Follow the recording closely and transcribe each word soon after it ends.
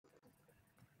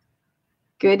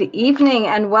Good evening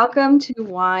and welcome to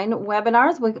Wine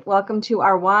Webinars. Welcome to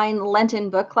our Wine Lenten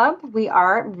Book Club. We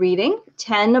are reading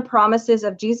 10 Promises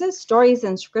of Jesus, Stories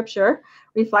in Scripture,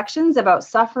 Reflections about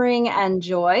Suffering and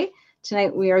Joy.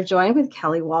 Tonight we are joined with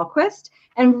Kelly Wahlquist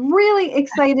and really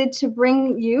excited to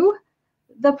bring you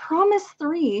the Promise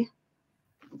 3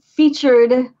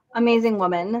 featured amazing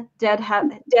woman, Deb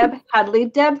Hadley.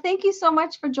 Deb, thank you so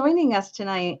much for joining us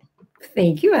tonight.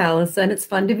 Thank you, Allison. It's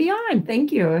fun to be on.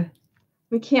 Thank you.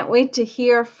 We can't wait to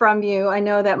hear from you. I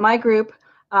know that my group,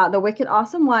 the Wicked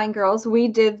Awesome Wine Girls, we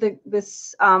did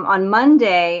this on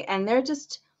Monday, and they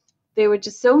were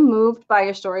just so moved by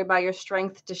your story, by your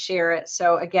strength to share it.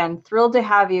 So again, thrilled to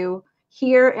have you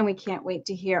here, and we can't wait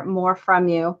to hear more from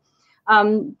you.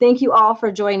 Thank you all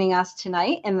for joining us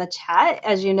tonight in the chat.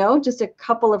 As you know, just a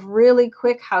couple of really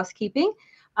quick housekeeping.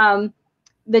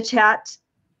 The chat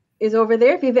is over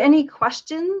there. If you have any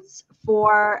questions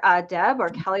for Deb or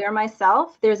Kelly or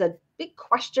myself, there's a big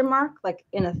question mark like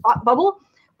in a thought bubble.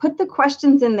 Put the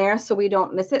questions in there so we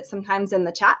don't miss it. Sometimes in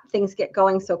the chat, things get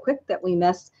going so quick that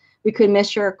we could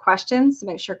miss your questions. So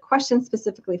make sure questions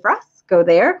specifically for us go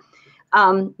there.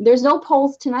 There's no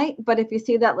polls tonight, but if you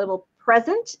see that little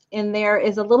present in there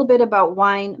is a little bit about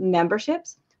wine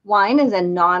memberships. Wine is a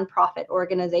nonprofit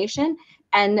organization,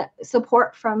 and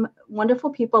support from wonderful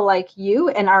people like you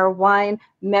and our wine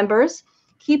members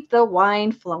keep the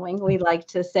wine flowing, we like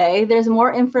to say. There's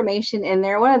more information in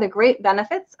there. One of the great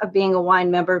benefits of being a wine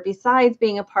member, besides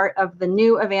being a part of the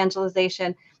new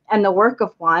evangelization and the work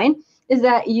of wine, is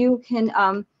that you can,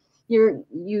 try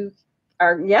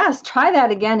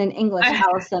that again in English,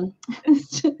 Allison.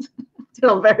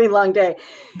 Still a very long day.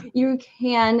 You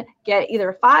can get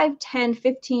either 5, 10,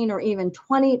 15, or even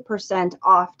 20%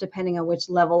 off, depending on which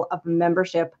level of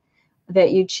membership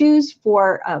that you choose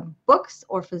for books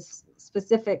or for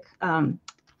specific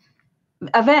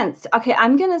events. Okay,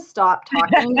 I'm going to stop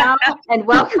talking now and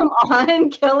welcome on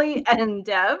Kelly and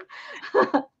Deb.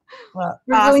 Well,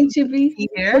 we're going to be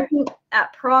looking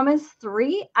at Promise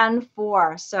 3 and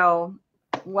 4. So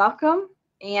welcome,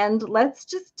 and let's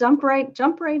just jump right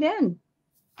in.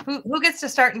 Who gets to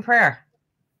start in prayer?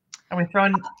 Are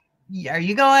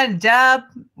you going, Deb?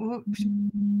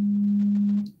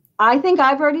 I think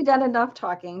I've already done enough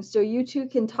talking, so you two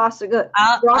can toss a good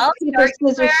rock, paper,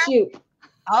 scissors, shoot.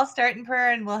 I'll start in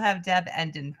prayer, and we'll have Deb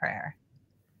end in prayer.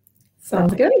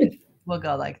 Sounds good. We'll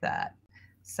go like that.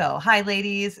 So, hi,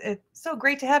 ladies. It's so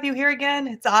great to have you here again.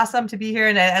 It's awesome to be here,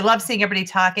 and I love seeing everybody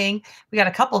talking. We got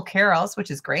a couple Carols, which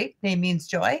is great. Name means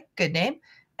joy. Good name.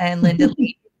 And Linda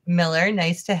Lee Miller,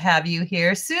 nice to have you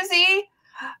here.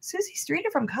 Susie Streeter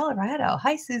from Colorado.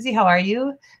 Hi, Susie. How are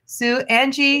you? Sue,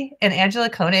 Angie, and Angela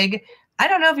Koenig. I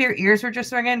don't know if your ears were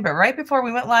just ringing, but right before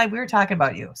we went live, we were talking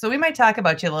about you. So we might talk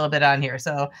about you a little bit on here.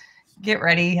 So get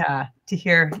ready to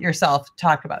hear yourself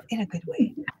talk about in a good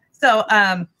way. So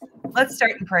let's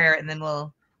start in prayer, and then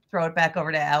we'll throw it back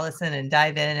over to Allison and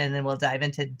dive in, and then we'll dive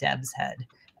into Deb's head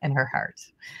and her heart.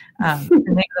 In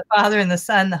the name of the Father, and the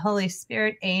Son, the Holy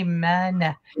Spirit,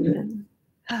 amen.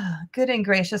 Good and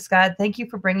gracious God, thank you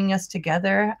for bringing us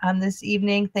together on this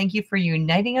evening. Thank you for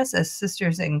uniting us as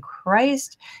sisters in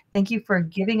Christ. Thank you for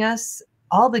giving us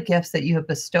all the gifts that you have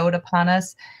bestowed upon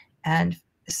us, and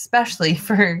especially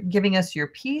for giving us your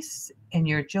peace and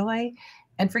your joy,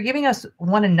 and for giving us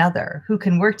one another who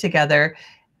can work together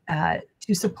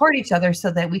to support each other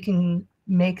so that we can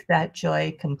make that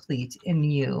joy complete in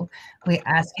you. We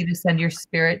ask you to send your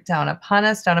spirit down upon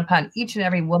us, down upon each and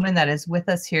every woman that is with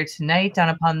us here tonight, down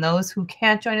upon those who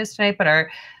can't join us tonight, but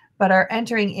are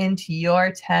entering into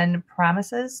your 10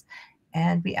 promises.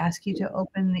 And we ask you to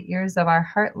open the ears of our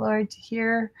heart, Lord, to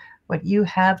hear what you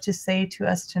have to say to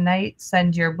us tonight.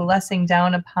 Send your blessing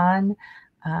down upon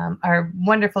our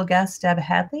wonderful guest, Deb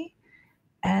Hadley.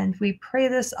 And we pray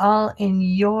this all in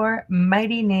your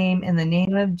mighty name, in the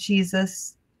name of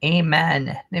Jesus. Amen.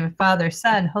 In the name of Father,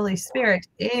 Son, Holy Spirit.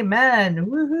 Amen.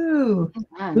 Woohoo.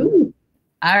 Amen.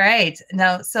 All right.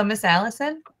 Now, so Miss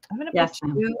Allison, I'm going to put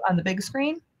you on the big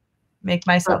screen, make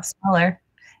myself smaller,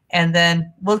 and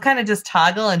then we'll kind of just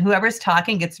toggle, and whoever's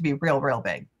talking gets to be real, real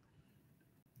big.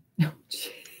 Oh,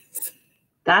 jeez.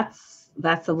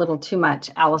 That's a little too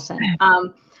much, Allison.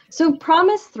 So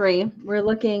Promise 3, we're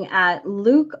looking at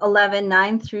Luke 11,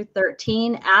 9 through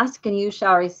 13. Ask and you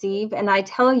shall receive. And I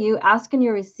tell you, ask and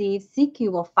you receive, seek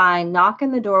you will find, knock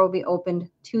and the door will be opened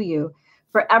to you.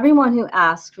 For everyone who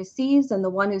asks receives, and the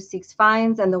one who seeks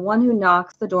finds, and the one who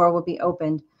knocks, the door will be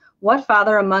opened. What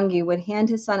father among you would hand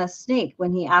his son a snake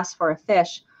when he asks for a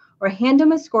fish, or hand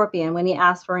him a scorpion when he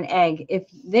asks for an egg? If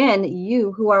then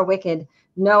you who are wicked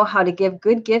know how to give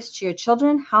good gifts to your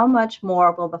children, how much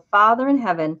more will the Father in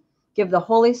heaven give the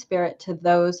Holy Spirit to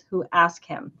those who ask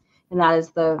him. And that is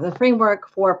the framework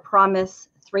for Promise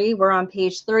 3. We're on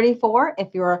page 34 if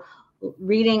you're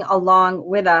reading along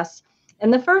with us.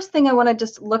 And the first thing I want to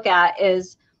just look at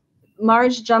is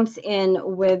Marge jumps in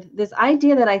with this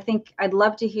idea that I think I'd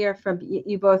love to hear from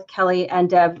you both, Kelly and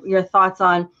Deb, your thoughts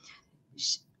on.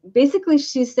 Basically,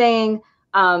 she's saying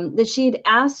that she'd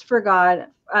asked for God,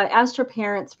 asked her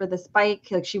parents for this bike.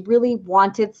 Like she really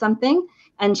wanted something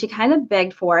and she kind of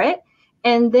begged for it.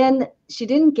 And then she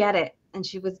didn't get it and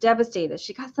she was devastated.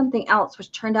 She got something else,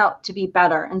 which turned out to be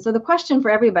better. And so the question for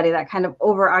everybody, that kind of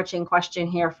overarching question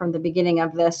here from the beginning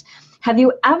of this, have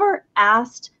you ever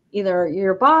asked either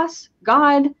your boss,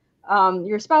 God,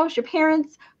 your spouse, your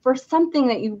parents, for something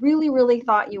that you really, really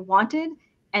thought you wanted,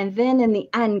 and then in the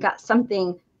end got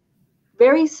something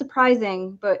very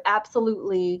surprising, but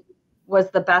absolutely was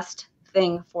the best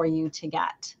thing for you to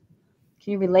get?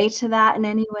 Can you relate to that in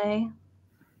any way?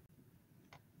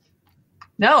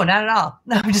 No, not at all.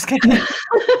 No, I'm just kidding.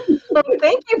 Well,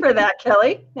 thank you for that,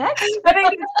 Kelly. Next. I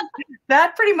think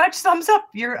that pretty much sums up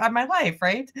my life,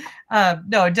 right?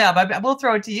 No, Deb, we'll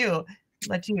throw it to you.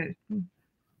 Let you.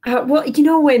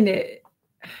 Well, when I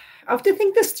have to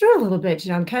think this through a little bit,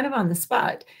 I'm kind of on the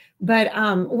spot. But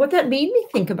what that made me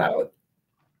think about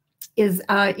is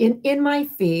in my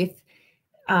faith,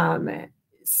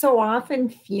 so often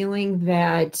feeling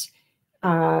that,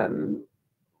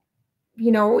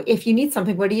 if you need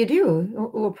something, what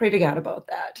do? We'll pray to God about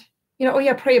that. Oh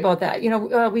yeah, pray about that.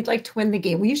 We'd like to win the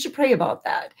game. Well, you should pray about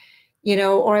that.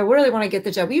 Or I really want to get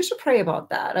the job. Well, you should pray about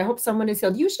that. I hope someone is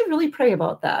healed. You should really pray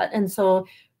about that. And so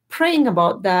praying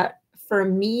about that for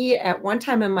me at one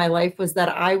time in my life was that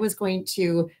I was going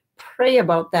to pray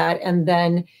about that and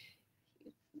then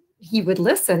he would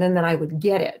listen and then I would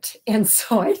get it. And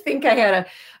so I think I had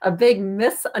a big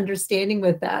misunderstanding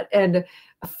with that. And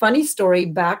a funny story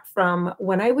back from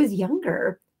when I was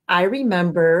younger, I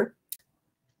remember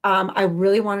I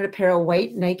really wanted a pair of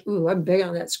white Nike. Ooh, I'm big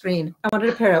on that screen. I wanted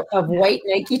a pair of white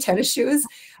Nike tennis shoes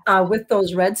with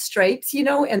those red stripes, and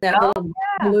that little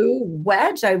blue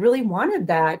wedge. I really wanted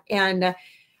that. And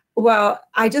well,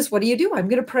 what do you do? I'm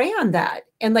going to pray on that.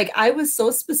 And I was so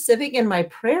specific in my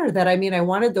prayer that, I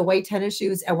wanted the white tennis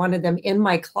shoes. I wanted them in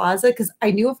my closet because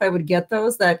I knew if I would get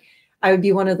those, that I would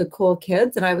be one of the cool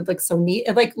kids and I would look so neat.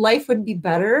 And life would be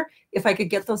better if I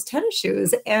could get those tennis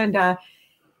shoes. And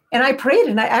I prayed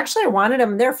and I wanted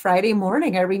them there Friday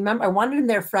morning. I remember I wanted them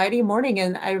there Friday morning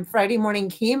and Friday morning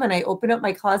came and I opened up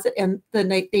my closet and the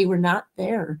night they were not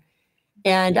there.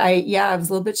 And I was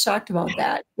a little bit shocked about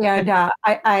that. And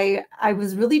I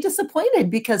was really disappointed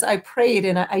because I prayed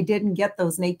and I didn't get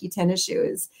those Nike tennis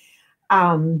shoes.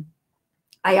 I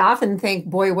often think,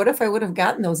 boy, what if I would have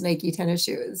gotten those Nike tennis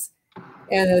shoes?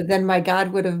 And then my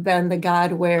God would have been the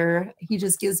God where he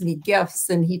just gives me gifts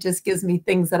and he just gives me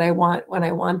things that I want when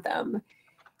I want them.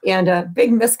 And a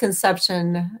big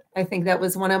misconception, I think that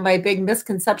was one of my big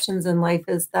misconceptions in life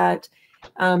is that,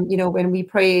 when we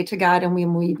pray to God and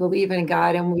when we believe in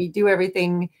God and we do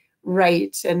everything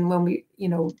right and when we,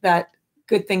 that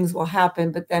good things will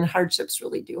happen, but then hardships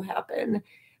really do happen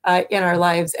in our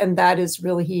lives. And that is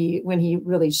really when he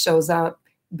really shows up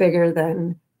bigger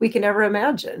than we can ever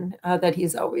imagine, that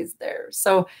he's always there.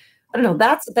 So I don't know,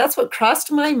 that's what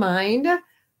crossed my mind.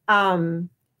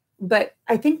 But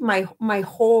I think my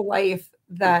whole life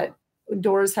that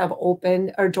doors have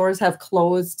opened or doors have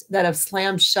closed that have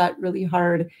slammed shut really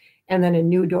hard. And then a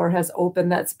new door has opened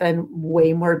that's been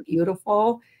way more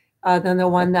beautiful than the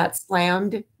one that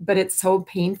slammed, but it's so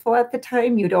painful at the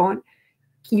time.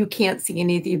 You can't see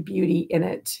any of the beauty in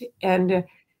it. And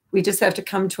we just have to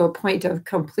come to a point of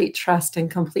complete trust and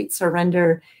complete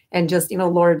surrender and just,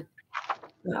 Lord,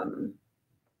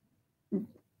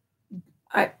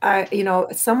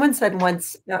 someone said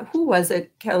once, who was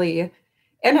it, Kelly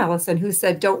and Allison, who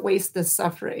said, don't waste this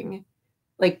suffering.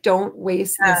 Don't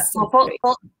waste this suffering.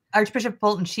 Archbishop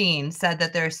Fulton Sheen said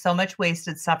that there's so much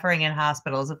wasted suffering in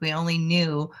hospitals. If we only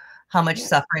knew how much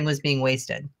suffering was being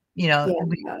wasted,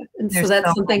 And so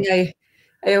that's something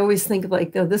I always think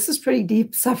of this is pretty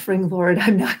deep suffering, Lord.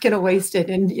 I'm not going to waste it.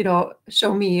 And,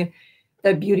 show me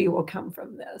that beauty will come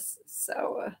from this.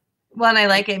 So, well, and I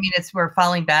like it. We're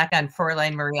falling back on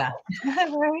Fräulein Maria,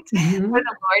 right? Mm-hmm. When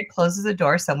the Lord closes a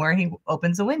door somewhere, he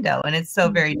opens a window. And it's so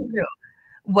very true.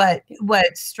 What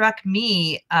struck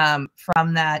me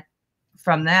from that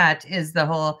is the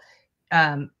whole,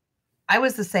 I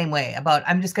was the same way about,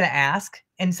 I'm just going to ask.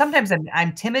 And sometimes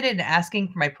I'm timid in asking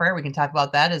for my prayer. We can talk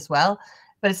about that as well.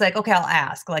 but it's like, okay, I'll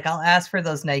ask. Like, I'll ask for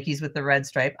those Nikes with the red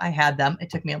stripe. I had them. It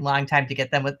took me a long time to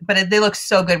get them but they look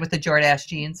so good with the Jordache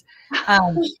jeans.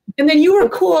 And then you were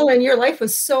cool and your life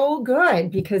was so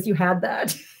good because you had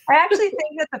that. I actually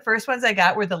think that the first ones I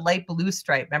got were the light blue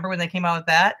stripe. Remember when they came out with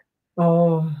that?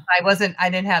 Oh, I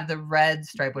didn't have the red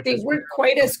stripe, which they weren't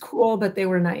quite as cool, but they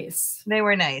were nice. They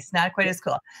were nice, not quite as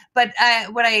cool. But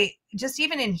what I just,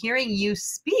 even in hearing you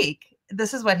speak,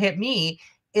 this is what hit me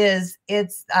is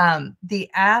it's the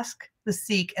ask, the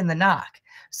seek, and the knock.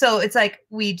 So it's like,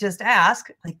 we just ask,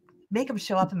 like, make them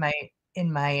show up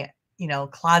in my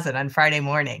closet on Friday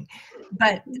morning.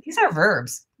 But these are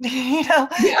verbs, Yeah.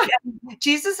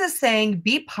 Jesus is saying,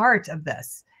 be part of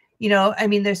this. I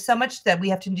mean, there's so much that we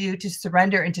have to do to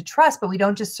surrender and to trust, but we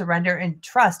don't just surrender and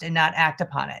trust and not act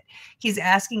upon it. He's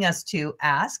asking us to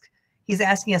ask. He's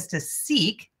asking us to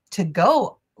seek, to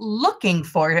go looking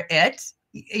for it,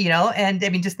 and I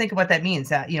mean, just think of what that means,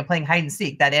 playing hide and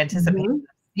seek, that anticipation,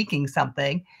 seeking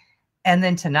something, and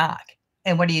then to knock.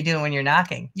 And what are you doing when you're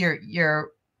knocking?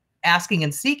 You're asking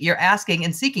and you're asking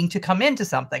and seeking to come into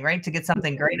something, right? To get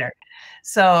something greater.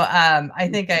 So I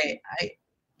think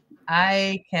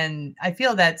I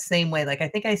feel that same way. Like, I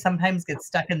think I sometimes get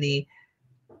stuck in the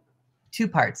two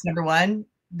parts. Number one,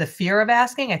 the fear of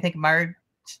asking. I think Marge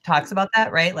talks about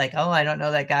that, right? Like, oh, I don't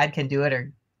know that God can do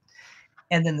it.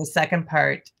 And then the second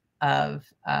part of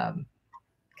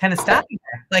kind of stopping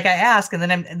there. Like, I ask and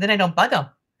then I don't bug him.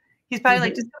 He's probably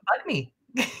like, just don't bug me.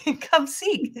 Come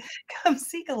seek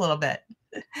a little bit.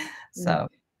 So.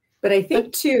 But I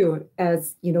think too,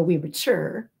 as we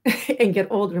mature and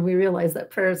get older, we realize that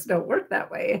prayers don't work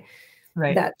that way.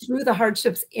 Right. That through the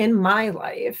hardships in my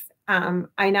life,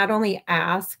 I not only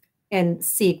ask and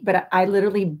seek, but I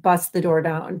literally bust the door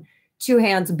down, 2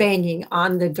 hands banging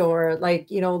on the door, like,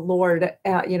 Lord,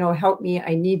 help me.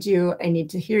 I need you. I need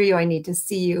to hear you. I need to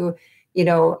see you.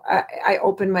 I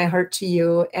open my heart to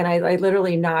you, and I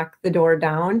literally knock the door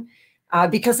down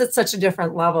because it's such a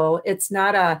different level. It's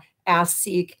not a ask,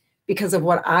 seek because of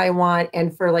what I want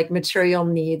and for like material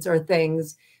needs or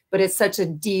things, but it's such a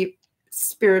deep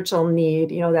spiritual need,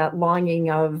 that longing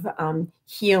of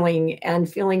healing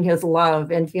and feeling his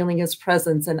love and feeling his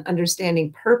presence and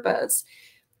understanding purpose.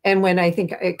 And when I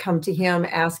think I come to him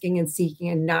asking and seeking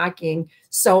and knocking,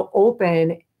 so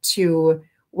open to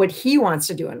what he wants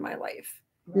to do in my life,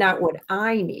 not what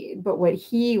I need, but what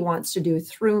he wants to do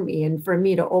through me. And for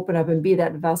me to open up and be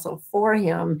that vessel for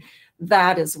him,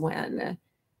 that is when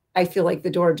I feel like the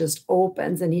door just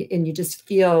opens and you just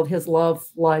feel his love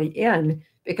flood in,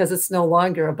 because it's no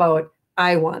longer about,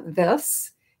 I want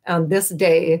this on this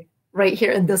day right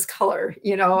here in this color.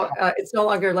 It's no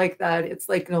longer like that. It's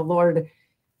like, Lord,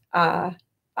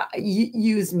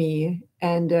 use me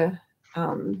and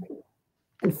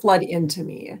flood into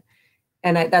me.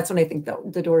 And that's when I think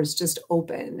the doors just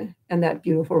open and that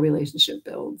beautiful relationship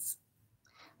builds.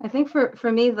 I think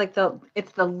for me, like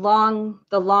it's the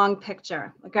long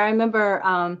picture. Like, I remember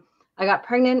I got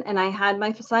pregnant and I had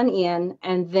my son Ian,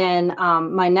 and then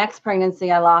my next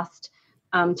pregnancy I lost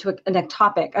to an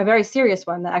ectopic, a very serious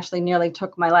one that actually nearly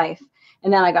took my life.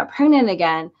 And then I got pregnant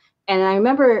again, and I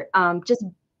remember just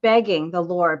begging the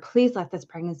Lord, please let this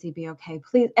pregnancy be okay,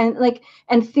 please.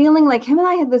 And feeling like him and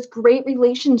I had this great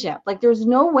relationship. Like, there's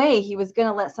no way he was going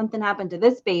to let something happen to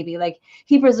this baby. Like,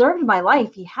 he preserved my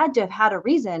life. He had to have had a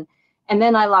reason. And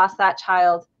then I lost that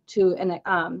child to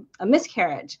a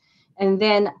miscarriage. And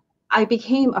then I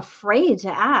became afraid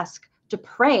to ask, to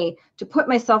pray, to put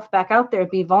myself back out there,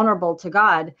 be vulnerable to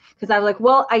God. Because I was like,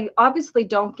 well, I obviously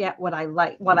don't get what I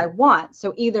like, what I want.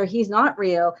 So either he's not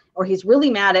real, or he's really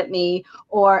mad at me,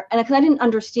 and because I didn't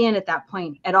understand at that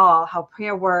point at all how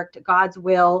prayer worked, God's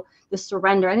will, the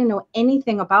surrender. I didn't know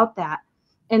anything about that.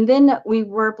 And then we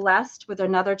were blessed with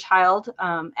another child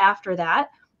after that,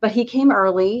 but he came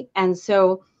early. And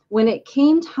so when it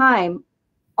came time,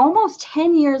 almost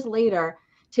 10 years later,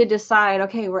 to decide,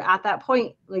 okay, we're at that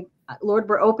point, like, Lord,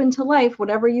 we're open to life,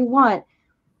 whatever you want.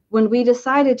 When we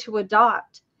decided to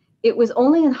adopt, it was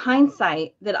only in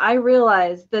hindsight that I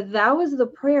realized that was the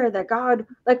prayer that God,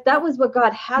 like, that was what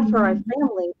God had for our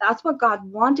family. That's what God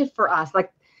wanted for us.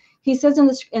 Like he says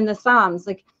in the Psalms,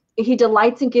 like, he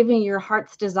delights in giving your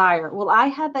heart's desire. Well, I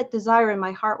had that desire in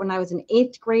my heart when I was in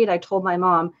 8th grade. I told my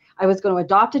mom I was going to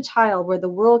adopt a child where the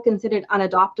world considered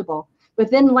unadoptable. But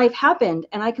then life happened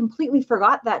and I completely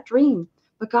forgot that dream.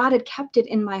 But God had kept it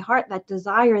in my heart, that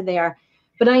desire there.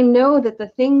 But I know that the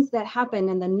things that happened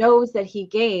and the no's that he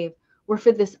gave were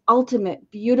for this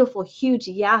ultimate, beautiful, huge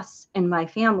yes in my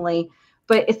family.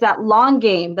 But it's that long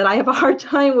game that I have a hard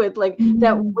time with, like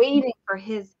that waiting for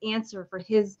his answer, for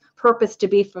his purpose to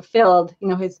be fulfilled,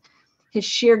 his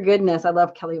sheer goodness. I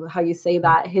love, Kelly, how you say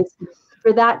that.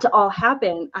 For that to all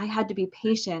happen, I had to be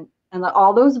patient, and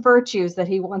all those virtues that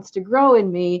he wants to grow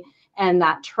in me, and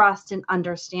that trust and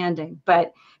understanding.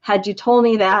 But had you told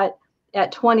me that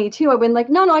at 22, I would been like,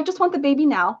 no, I just want the baby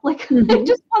now. Like, I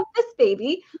just want this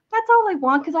baby. That's all I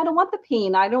want, because I don't want the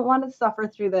pain. I don't want to suffer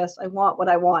through this. I want what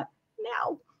I want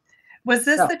now. Was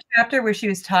this the chapter where she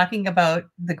was talking about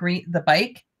the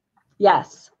bike?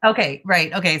 Yes. Okay,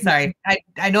 right. Okay, sorry.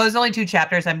 I know there's only 2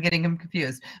 chapters. I'm getting them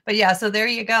confused. But yeah, so there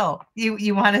you go.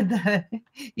 You wanted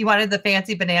the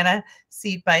fancy banana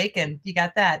seat bike, and you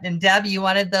got that. And Deb, you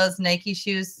wanted those Nike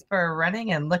shoes for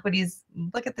running, and look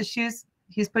at the shoes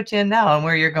he's put you in now and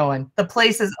where you're going. The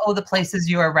places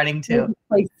you are running to. The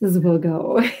places we'll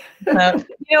go. So,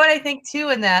 you know what I think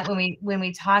too, in that when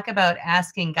we talk about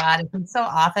asking God, and so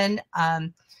often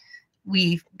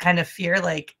we kind of fear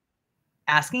like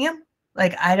asking him,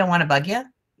 like, I don't want to bug you,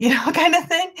 kind of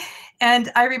thing.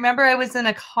 And I remember I was in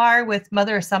a car with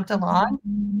Mother Assumpta Long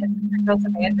and Sister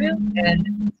Joseph Andrew,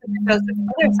 and Mother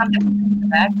Assumpta was in the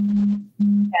back,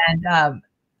 and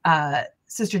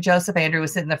Sister Joseph Andrew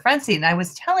was sitting in the front seat, and I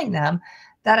was telling them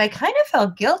that I kind of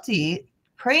felt guilty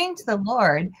praying to the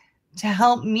Lord to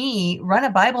help me run a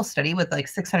Bible study with like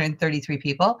 633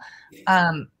 people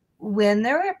when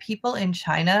there were people in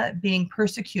China being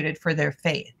persecuted for their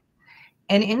faith.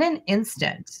 And in an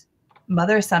instant,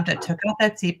 Mother Assumpta took out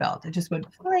that seatbelt. It just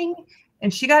went fling,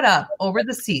 and she got up over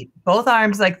the seat, both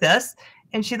arms like this,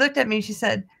 and she looked at me and she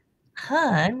said,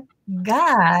 "Hon,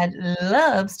 God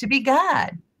loves to be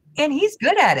God, and he's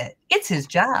good at it. It's his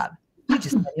job. You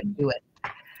just let him do it."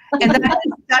 And that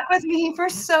stuck with me for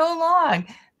so long,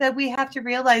 that we have to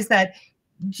realize that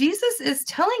Jesus is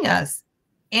telling us,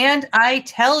 and I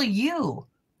tell you.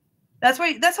 That's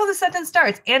how the sentence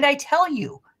starts. And I tell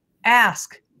you.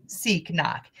 Ask, seek,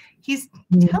 knock. He's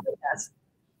telling us,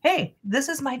 hey, this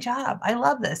is my job. I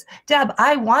love this. Deb,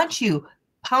 I want you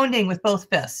pounding with both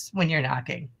fists when you're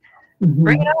knocking.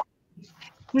 Bring it on.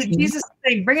 Jesus is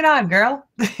saying, bring it on, girl.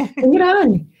 Bring it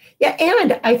on. Yeah,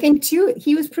 and I think too,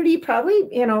 he was probably,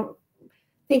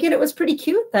 thinking it was pretty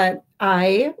cute that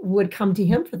I would come to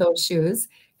him for those shoes,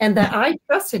 and that I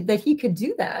trusted that he could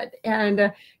do that.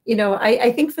 And,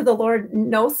 I think for the Lord,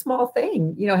 no small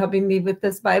thing, helping me with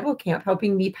this Bible camp,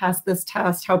 helping me pass this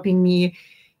test, helping me,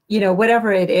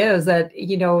 whatever it is that,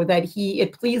 that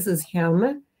it pleases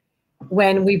him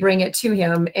when we bring it to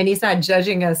him. And he's not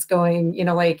judging us going,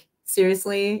 like,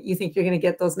 seriously, you think you're going to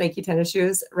get those Nike tennis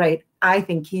shoes? Right. I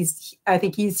think he's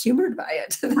humored by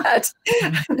it,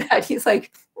 that he's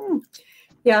like,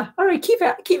 yeah, all right, keep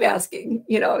asking,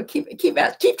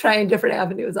 keep trying different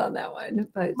avenues on that one.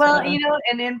 But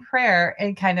and in prayer,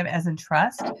 and kind of as in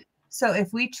trust. So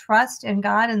if we trust in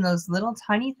God in those little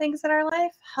tiny things in our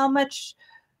life, how much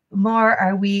more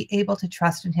are we able to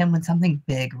trust in him when something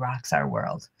big rocks our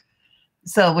world?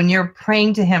 So when you're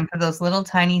praying to him for those little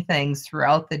tiny things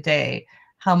throughout the day,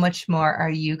 how much more are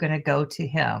you going to go to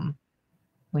him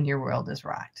when your world is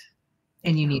rocked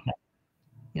and you need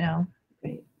him,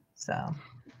 Right. So.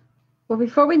 Well,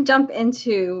 before we jump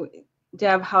into,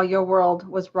 Deb, how your world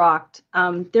was rocked,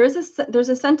 there's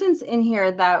a sentence in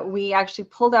here that we actually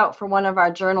pulled out for one of our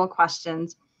journal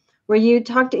questions, where you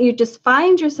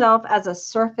defined yourself as a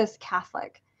surface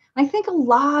Catholic. I think a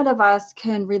lot of us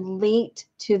can relate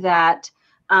to that,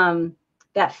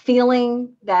 that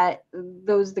feeling,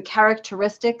 the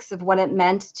characteristics of what it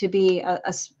meant to be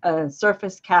a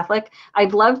surface Catholic.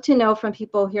 I'd love to know from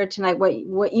people here tonight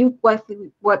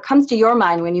what comes to your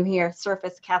mind when you hear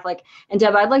surface Catholic. And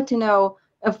Deb, I'd like to know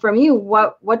from you,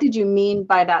 what did you mean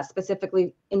by that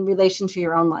specifically in relation to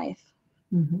your own life?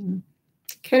 Mm-hmm.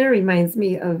 Kind of reminds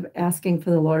me of asking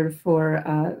for the Lord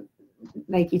for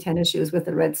Nike tennis shoes with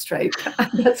a red stripe.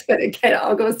 That's what it kind of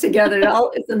all goes together. It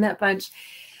all is in that bunch.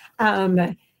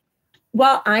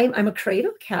 Well, I'm a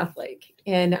cradle Catholic,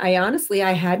 and I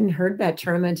hadn't heard that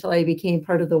term until I became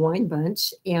part of the wine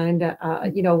bunch, and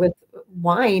with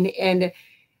wine, and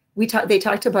they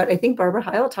talked about, I think Barbara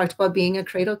Heil talked about being a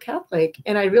cradle Catholic,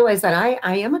 and I realized that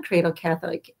I am a cradle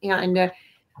Catholic, and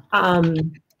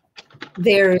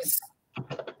there's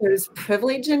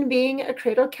privilege in being a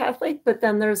cradle Catholic, but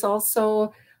then there's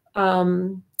also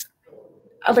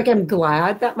I'm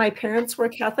glad that my parents were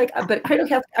Catholic, but cradle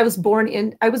Catholic, I was born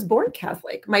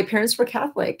Catholic. My parents were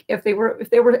Catholic. If they were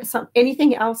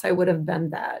anything else, I would have been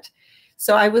that.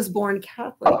 So I was born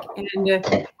Catholic, and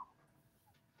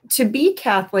to be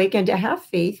Catholic and to have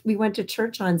faith, we went to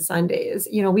church on Sundays.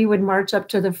 We would march up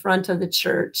to the front of the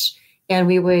church, and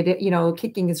we would,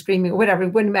 kicking and screaming, whatever,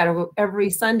 it wouldn't matter. Every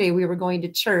Sunday we were going to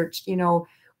church,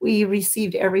 we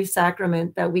received every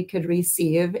sacrament that we could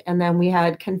receive. And then we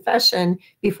had confession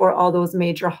before all those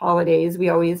major holidays. We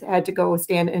always had to go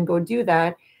stand and go do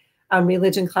that.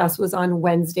 Religion class was on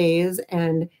Wednesdays,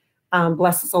 and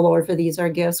bless us, the Lord, for these are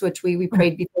gifts, which we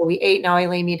prayed before we ate. Now I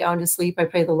lay me down to sleep. I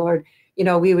pray the Lord.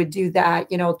 We would do that,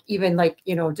 even like,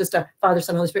 just a Father,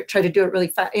 Son, Holy Spirit, try to do it really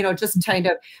fast, just kind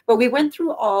of, but we went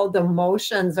through all the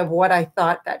motions of what I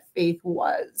thought that faith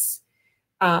was,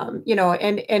 and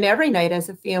every night as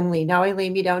a family. Now I lay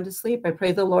me down to sleep. I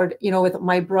pray the Lord, with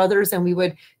my brothers, and we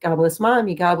would, God bless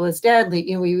Mommy, God bless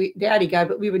Daddy, Daddy, God,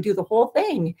 but we would do the whole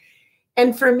thing.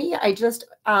 And for me, I just,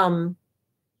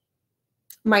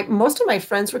 most of my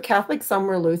friends were Catholic, some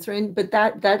were Lutheran, but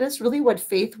that is really what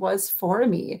faith was for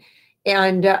me.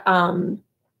 And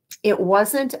it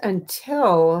wasn't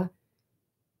until,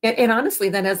 and honestly,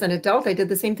 then as an adult, I did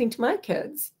the same thing to my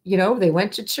kids. They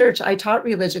went to church. I taught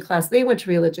religion class. They went to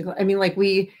religion class. I mean, like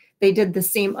they did the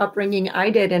same upbringing I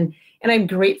did. And I'm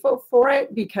grateful for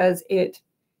it, because it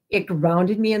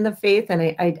grounded me in the faith, and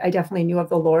I definitely knew of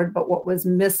the Lord. But what was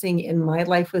missing in my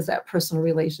life was that personal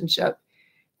relationship,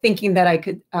 thinking that I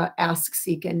could ask,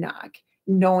 seek, and knock,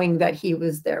 knowing that he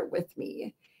was there with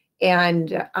me.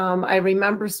 And I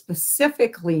remember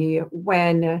specifically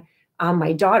when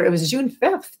my daughter, it was June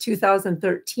 5th,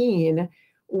 2013,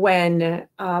 when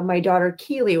my daughter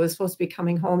Keely was supposed to be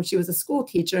coming home. She was a school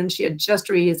teacher, and she had just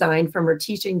resigned from her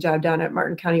teaching job down at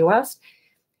Martin County West.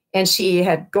 And she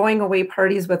had going away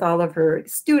parties with all of her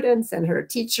students and her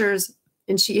teachers.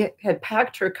 And she had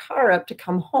packed her car up to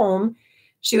come home.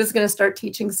 She was going to start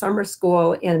teaching summer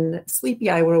school in Sleepy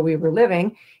Eye, where we were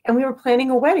living. And we were planning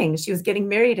a wedding. She was getting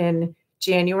married in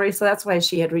January. So that's why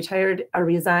she had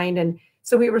resigned. And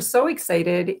so we were so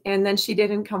excited. And then she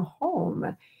didn't come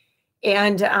home.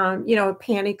 And,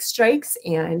 panic strikes.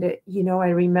 And, I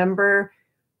remember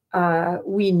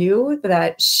we knew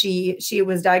that she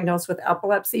was diagnosed with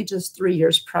epilepsy just 3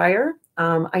 years prior.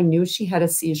 I knew she had a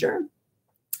seizure.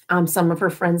 Some of her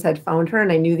friends had found her,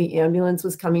 and I knew the ambulance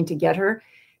was coming to get her,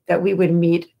 that we would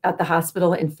meet at the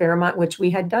hospital in Fairmont, which we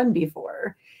had done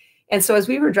before. And so as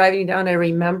we were driving down, I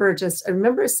remember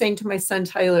saying to my son,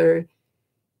 Tyler,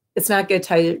 it's not good,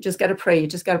 Tyler, you just got to pray. You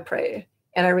just got to pray.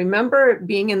 And I remember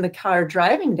being in the car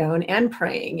driving down and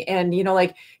praying, and,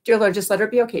 like, dear Lord, just let her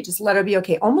be okay. Just let her be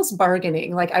okay. Almost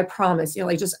bargaining. Like, I promise,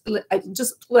 just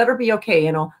let her be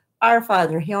okay. Our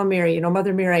Father, Hail Mary,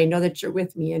 Mother Mary, I know that you're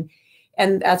with me.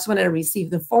 And that's when I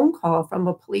received the phone call from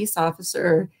a police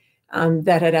officer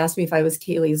that had asked me if I was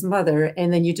Kaylee's mother.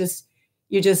 And then you just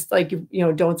like,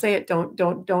 don't say it.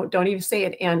 Don't even say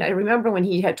it. And I remember when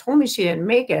he had told me she didn't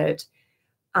make it,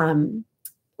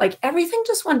 like everything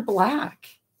just went black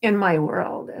in my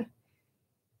world.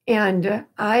 And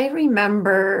I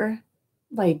remember,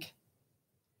 like,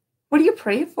 what do you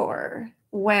pray for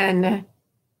when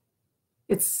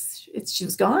she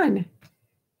was gone?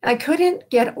 I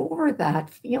couldn't get over that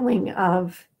feeling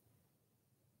of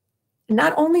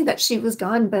not only that she was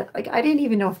gone, but like, I didn't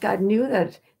even know if God knew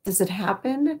that this had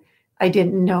happened. I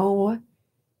didn't know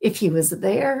if he was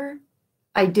there.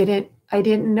 I didn't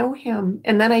know him.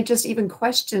 And then I just even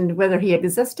questioned whether he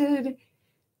existed.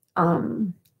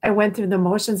 I went through the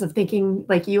motions of thinking,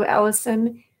 like you,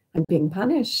 Allison, I'm being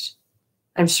punished.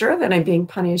 I'm sure that I'm being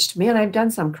punished. Man, I've done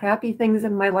some crappy things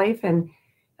in my life, and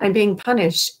I'm being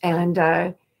punished. And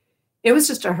it was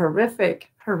just a horrific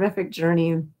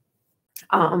journey.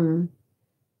 And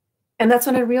that's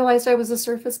when I realized I was a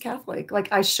surface Catholic.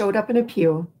 Like, I showed up in a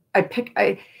pew.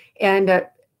 And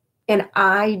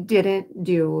I didn't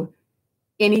do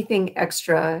anything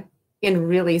extra in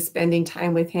really spending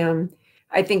time with him.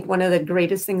 I think one of the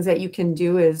greatest things that you can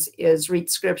do is read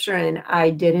scripture, and I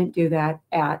didn't do that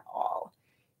at all.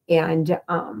 And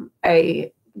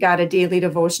I got a daily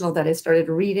devotional that I started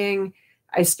reading.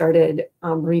 I started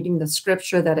reading the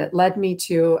scripture that it led me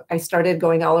to. I started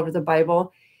going all over the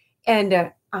Bible.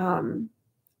 And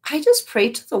I just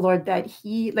prayed to the Lord that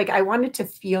I wanted to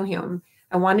feel him.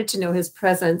 I wanted to know his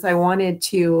presence. I wanted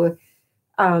to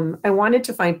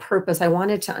find purpose. I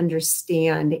wanted to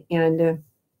understand. And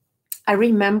I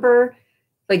remember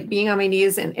like being on my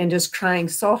knees and just crying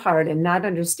so hard and not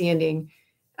understanding.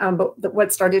 But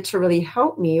what started to really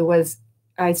help me was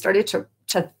I started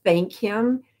to thank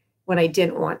him when I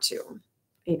didn't want to.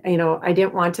 I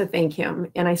didn't want to thank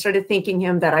him. And I started thanking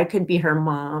him that I could be her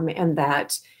mom, and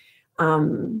that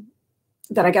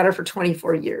I got her for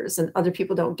 24 years, and other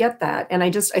people don't get that. And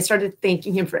I started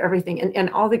thanking him for everything, and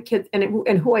all the kids and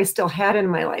who I still had in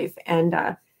my life. And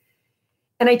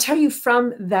I tell you,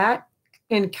 from that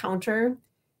encounter,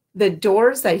 the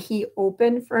doors that he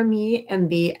opened for me and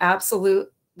the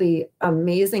absolutely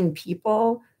amazing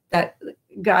people that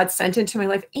God sent into my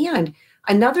life. And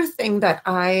another thing that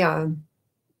well,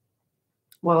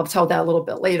 I'll tell that a little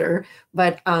bit later,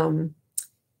 but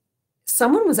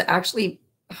someone was actually,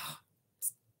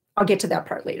 I'll get to that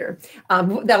part later.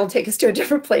 That'll take us to a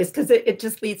different place because it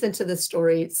just leads into the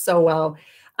story so well.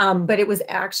 But it was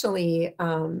actually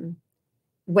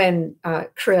when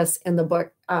Chris in the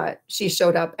book, she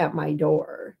showed up at my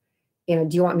door.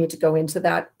 And do you want me to go into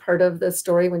that part of the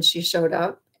story when she showed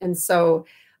up? And so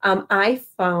I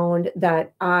found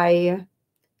that I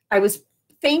was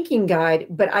thanking God,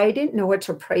 but I didn't know what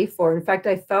to pray for. In fact,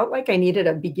 I felt like I needed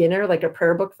a beginner, like a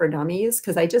prayer book for dummies,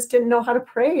 because I just didn't know how to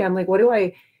pray. I'm like, what do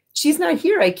I, she's not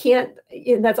here. I can't,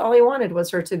 and that's all I wanted was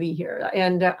her to be here.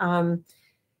 And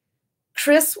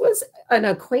Chris was an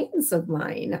acquaintance of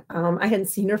mine. I hadn't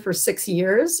seen her for 6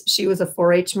 years. She was a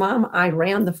 4-H mom. I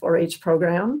ran the 4-H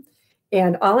program.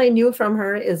 And all I knew from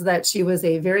her is that she was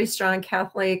a very strong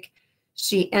Catholic.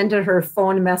 She ended her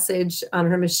phone message on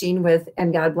her machine with,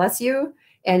 "And God bless you."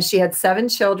 And she had 7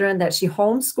 children that she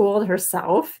homeschooled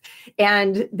herself,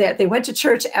 and that they went to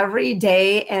church every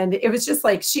day. And it was just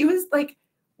like, she was like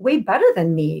way better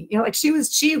than me. You know, like she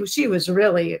was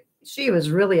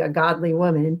really a godly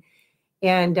woman.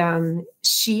 And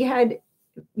she had,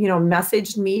 you know,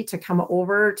 messaged me to come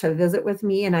over to visit with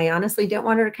me. And I honestly didn't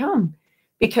want her to come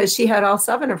because she had all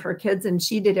 7 of her kids and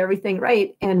she did everything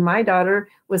right. And my daughter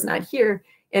was not here.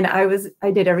 And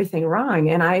I did everything wrong.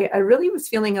 And I really was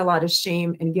feeling a lot of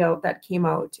shame and guilt that came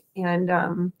out.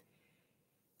 And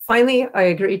finally, I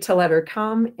agreed to let her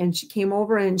come. And she came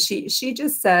over and she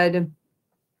just said,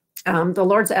 "The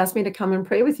Lord's asked me to come and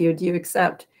pray with you. Do you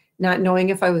accept?" Not knowing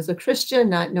if I was a Christian,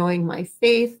 not knowing my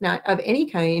faith, not of any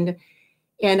kind.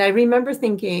 And I remember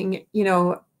thinking, you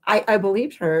know, I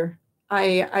believed her.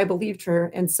 I believed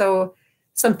her. And so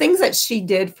some things that she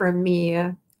did for me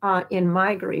in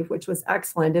my grief, which was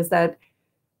excellent, is that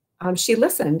she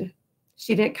listened.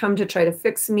 She didn't come to try to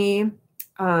fix me.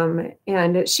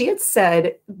 And she had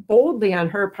said boldly on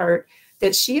her part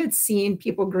that she had seen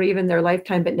people grieve in their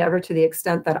lifetime, but never to the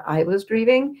extent that I was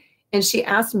grieving. And she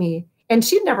asked me, and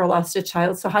she'd never lost a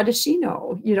child, so how does she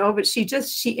know? You know, but she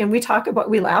and we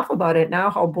laugh about it now,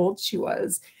 how bold she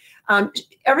was.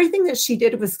 Everything that she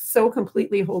did was so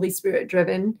completely Holy Spirit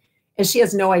driven, and she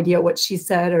has no idea what she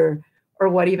said or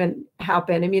what even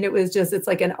happened. I mean, it's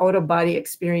like an out of body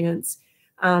experience.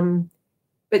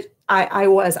 But I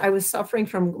was suffering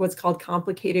from what's called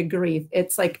complicated grief.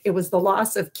 It's like, it was the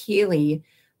loss of Kaylee,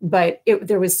 but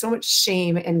there was so much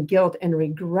shame and guilt and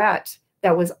regret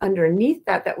that was underneath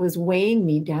that was weighing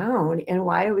me down, and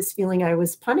why I was feeling I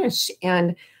was punished.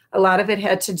 And a lot of it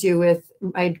had to do with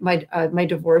my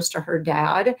divorce to her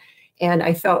dad. And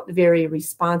I felt very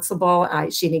responsible.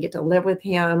 She didn't get to live with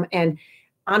him. And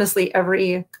honestly,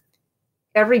 every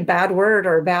bad word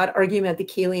or bad argument that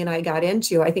Kaylee and I got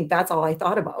into, I think that's all I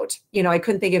thought about. You know, I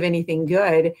couldn't think of anything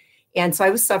good. And so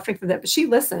I was suffering from that, but she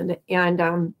listened.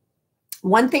 And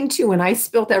one thing too, when I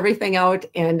spilt everything out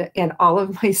and all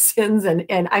of my sins, and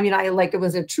I mean, it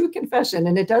was a true confession,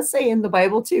 and it does say in the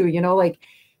Bible too, you know, like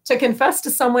to confess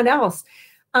to someone else.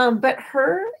 But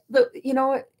you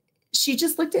know, she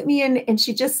just looked at me and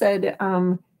she just said,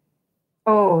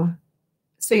 "Oh,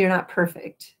 so you're not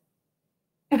perfect."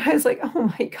 And I was like,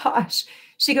 oh my gosh.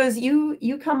 She goes,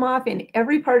 you come off in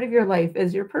every part of your life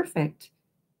as you're perfect.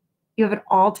 You have it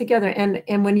all together.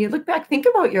 And when you look back, think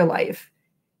about your life.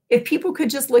 If people could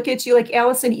just look at you, like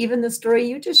Allison, even the story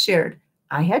you just shared,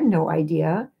 I had no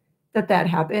idea that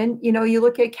happened. You know, you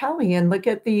look at Kelly and look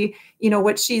at the, you know,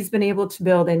 what she's been able to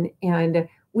build, and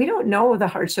we don't know the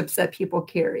hardships that people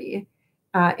carry.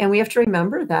 And we have to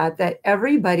remember that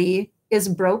everybody is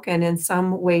broken in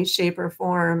some way, shape, or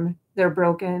form. They're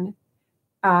broken.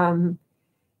 And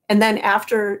then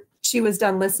after she was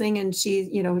done listening, and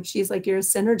she's like, "You're a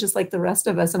sinner just like the rest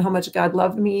of us," and how much God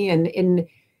loved me.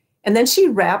 And then she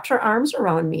wrapped her arms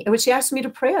around me. And when she asked me to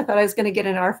pray, I thought I was going to get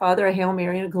an Our Father, a Hail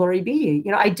Mary, and a Glory Be.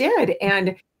 You know, I did.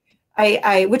 And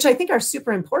which I think are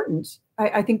super important.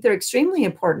 I think they're extremely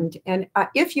important. And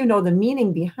if you know the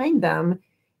meaning behind them,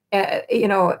 you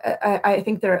know, I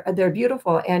think they're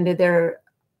beautiful, and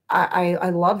I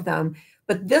love them.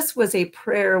 But this was a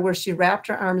prayer where she wrapped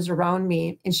her arms around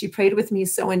me and she prayed with me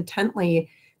so intently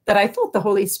that I felt the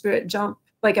Holy Spirit jump,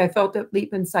 like I felt it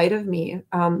leap inside of me.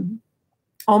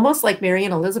 Almost like Mary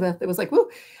and Elizabeth. It was like, whoo,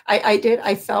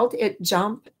 I felt it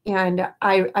jump. And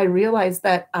I realized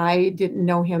that I didn't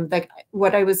know him. Like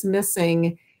what I was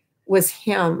missing was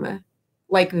him,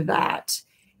 like that.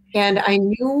 And I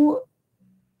knew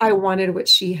I wanted what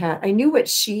she had. I knew what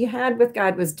she had with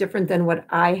God was different than what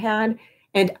I had.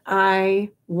 And I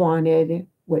wanted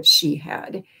what she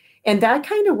had. And that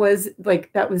kind of was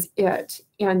like, that was it.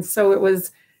 And so it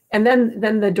was, and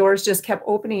then the doors just kept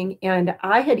opening. And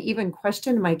I had even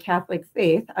questioned my Catholic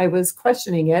faith. I was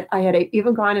questioning it. I had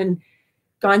even gone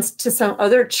to some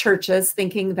other churches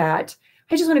thinking that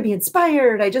I just want to be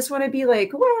inspired. I just want to be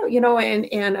like, well, you know,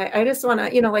 and I just want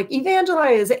to, you know, like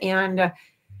evangelize and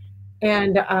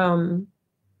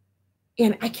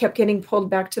I kept getting pulled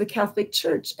back to the Catholic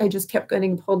Church. I just kept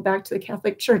getting pulled back to the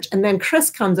Catholic Church. And then Chris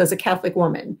comes as a Catholic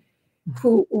woman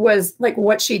who was like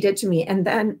what she did to me. And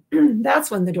then that's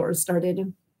when the doors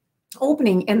started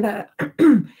opening, and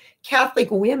the Catholic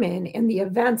women and the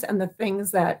events and the things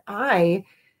that I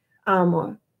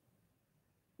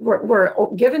were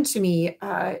given to me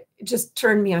just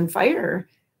turned me on fire,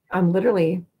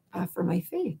 literally for my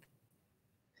faith.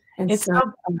 And it's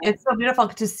so beautiful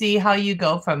to see how you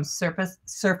go from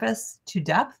surface to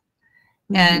depth.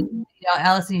 And you know,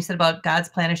 Allison, you said about God's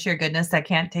plan of sheer goodness. I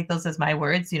can't take those as my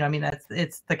words. You know, I mean,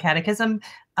 it's the catechism,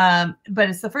 but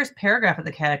it's the first paragraph of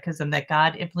the catechism that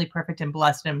God, infinitely perfect and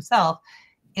blessed in himself,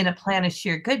 in a plan of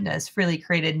sheer goodness, freely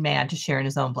created man to share in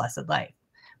his own blessed life,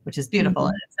 which is beautiful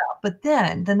in itself. But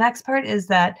then the next part is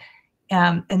that,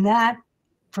 and that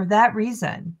for that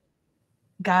reason,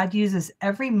 God uses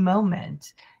every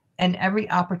moment and every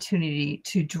opportunity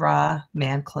to draw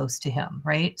man close to him,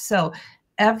 right? So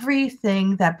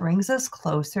everything that brings us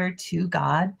closer to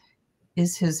God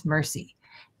is his mercy.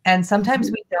 And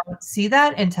sometimes we don't see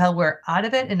that until we're out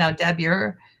of it. And now, Deb,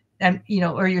 you're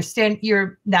or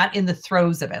you're not in the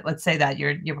throes of it. Let's say that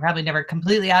you're probably never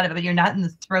completely out of it, but you're not in the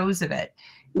throes of it.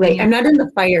 Right. I'm not in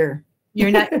the fire.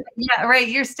 You're not, yeah, right.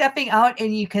 You're stepping out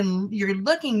and you're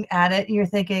looking at it and you're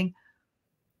thinking,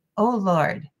 oh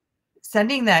Lord,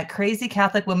 sending that crazy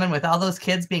Catholic woman with all those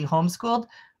kids being homeschooled,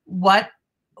 what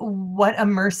a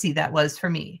mercy that was for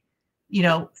me. You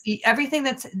know, everything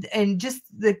that's, and just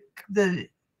the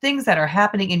things that are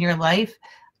happening in your life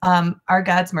are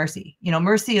God's mercy. You know,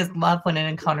 mercy is love when it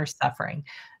encounters suffering.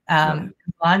 As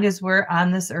long as we're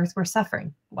on this earth, we're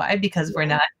suffering. Why? Because we're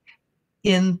not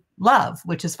in love,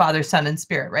 which is Father, Son, and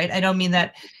Spirit, right? I don't mean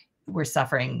that we're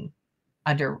suffering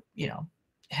under, you know,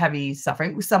 heavy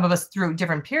suffering, some of us through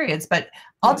different periods, but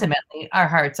ultimately our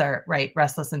hearts are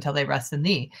restless until they rest in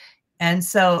thee. And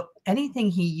so anything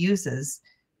he uses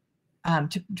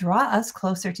to draw us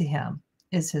closer to him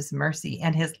is his mercy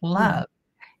and his love.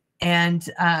 And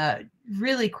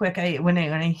really quick, when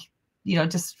I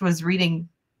just was reading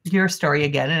your story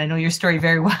again, and I know your story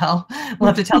very well. We'll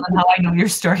have to tell them how I know your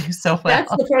story so well.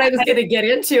 That's the part I was going to get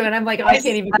into, and I'm like, I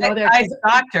can't even go there. I'm a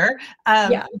doctor,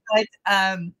 but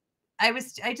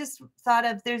I just thought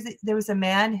of there was a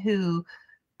man who,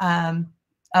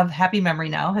 of happy memory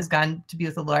now, has gone to be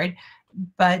with the Lord,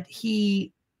 but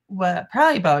he was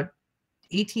probably about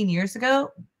 18 years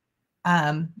ago,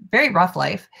 very rough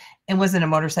life, and was in a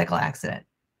motorcycle accident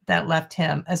that left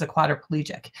him as a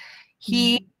quadriplegic.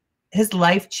 His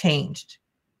life changed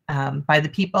by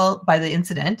the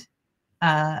incident,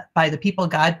 by the people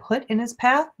God put in his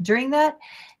path during that.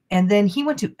 And then he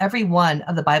went to every one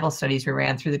of the Bible studies we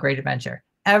ran through the Great Adventure.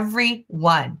 Every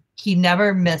one. He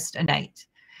never missed a night.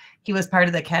 He was part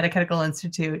of the Catechetical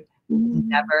Institute,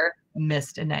 never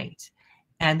missed a night.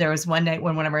 And there was one night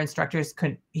when one of our instructors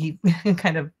he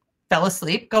kind of fell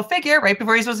asleep. Go figure, right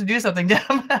before he's supposed to do something to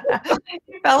him.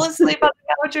 He fell asleep on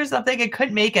the couch or something and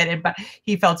couldn't make it. But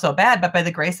he felt so bad. But by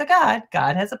the grace of God,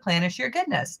 God has a plan of sheer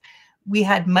goodness. We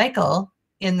had Michael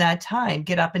in that time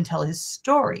get up and tell his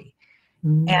story.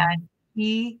 And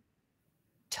he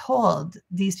told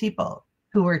these people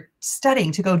who were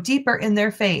studying to go deeper in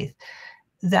their faith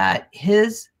that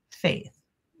his faith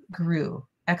grew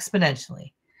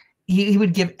exponentially. He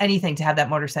would give anything to have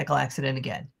that motorcycle accident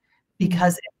again,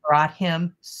 because it brought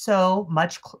him so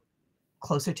much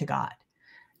closer to God.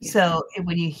 Yeah. So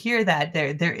when you hear that,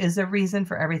 there is a reason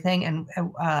for everything. And,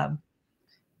 God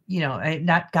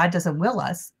doesn't will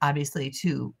us, obviously,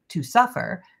 to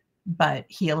suffer, but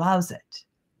he allows it.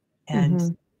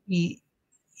 And he,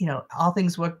 all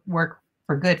things work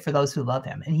for good for those who love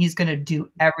him. And he's going to do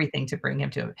everything to bring him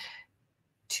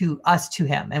to us, to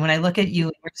him. And when I look at you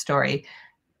and your story,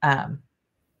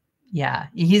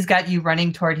 he's got you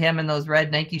running toward him in those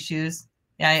red Nike shoes.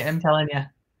 Yeah, I'm telling you.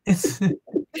 It's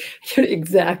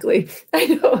exactly. I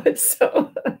know, it's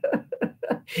so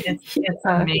it's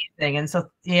amazing. And so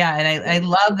and I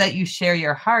love that you share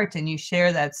your heart and you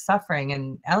share that suffering.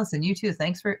 And Allison, you too.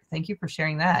 Thank you for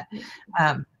sharing that.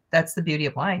 That's the beauty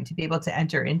of wine, to be able to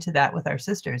enter into that with our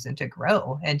sisters and to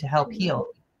grow and to help heal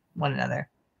one another.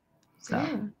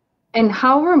 So, and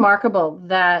how remarkable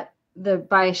that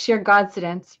by sheer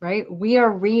coincidence, right? We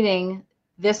are reading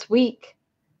this week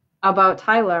about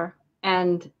Tyler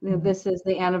And this is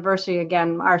the anniversary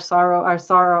again, our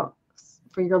sorrow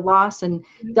for your loss. And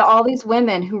all these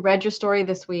women who read your story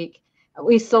this week,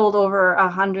 we sold over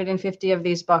 150 of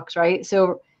these books, right?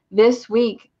 So this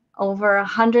week, over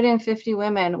 150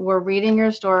 women were reading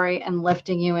your story and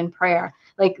lifting you in prayer.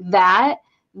 Like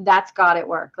that's God at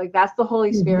work. Like that's the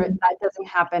Holy Spirit. That doesn't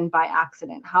happen by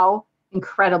accident. How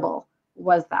incredible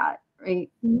was that, right?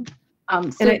 And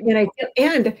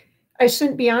I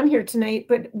shouldn't be on here tonight,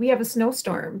 but we have a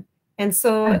snowstorm. And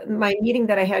so my meeting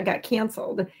that I had got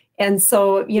canceled. And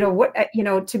so,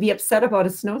 to be upset about a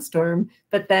snowstorm,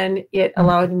 but then it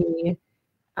allowed me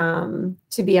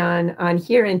to be on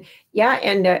here. And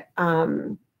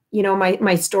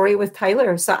my story with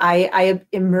Tyler. So I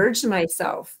immersed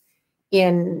myself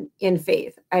in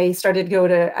faith. I started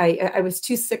I was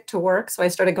too sick to work. So I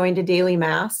started going to daily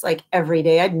mass like every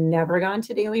day. I'd never gone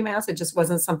to daily mass. It just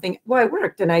wasn't something, I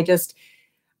worked and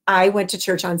I went to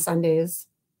church on Sundays.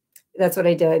 That's what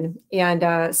I did.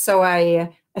 And so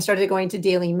I started going to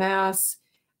daily mass.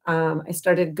 I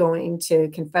started going to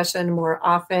confession more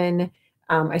often.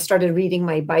 I started reading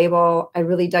my Bible. I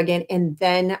really dug in. And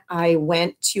then I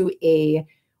went to a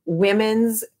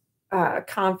women's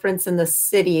conference in the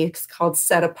city. It's called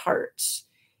Set Apart.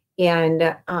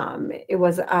 And it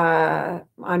was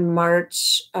on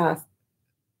March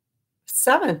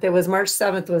 7th. It was March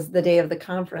 7th was the day of the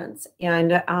conference.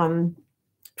 And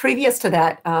previous to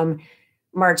that,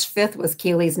 March 5th was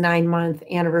Kaylee's 9-month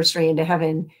anniversary into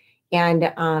heaven. And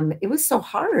it was so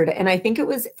hard. And I think it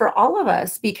was for all of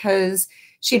us because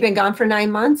she'd been gone for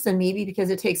 9 months and maybe because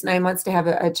it takes 9 months to have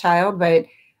a child. But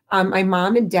my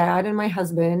mom and dad and my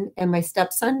husband and my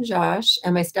stepson, Josh,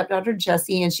 and my stepdaughter,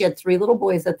 Jessie, and she had 3 little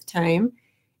boys at the time,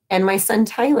 and my son,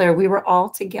 Tyler, we were all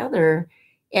together.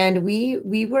 And we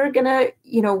were going to,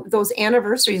 those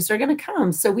anniversaries are going to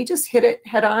come. So we just hit it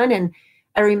head on. And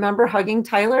I remember hugging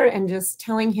Tyler and just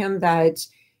telling him that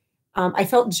I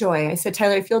felt joy. I said,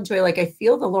 Tyler, I feel joy. Like I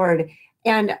feel the Lord.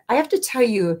 And I have to tell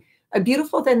you, a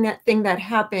beautiful thing that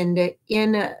happened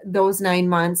in those 9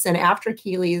 months and after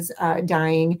Kaylee's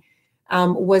dying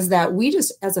was that we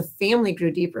just, as a family,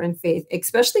 grew deeper in faith,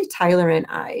 especially Tyler and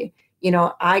I.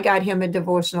 I got him a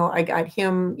devotional. I got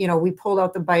him, we pulled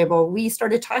out the Bible. We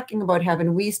started talking about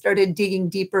heaven. We started digging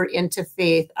deeper into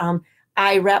faith.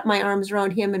 I wrapped my arms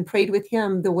around him and prayed with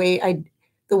him the way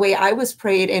I was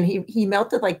prayed. And he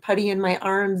melted like putty in my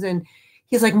arms. And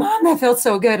he's like, Mom, that felt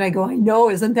so good. And I go, I know,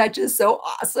 isn't that just so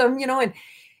awesome?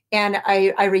 And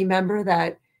I remember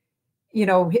that,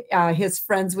 his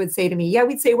friends would say to me, yeah,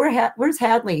 we'd say, where's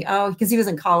Hadley? Oh, because he was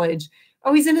in college.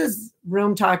 Oh, he's in his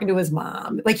room talking to his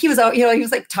mom. Like he was out, he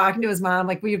was like talking to his mom,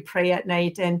 like we would pray at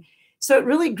night. And so it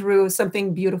really grew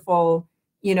something beautiful,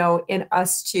 in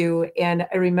us too. And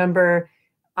I remember,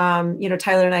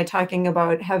 Tyler and I talking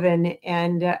about heaven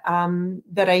and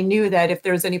that I knew that if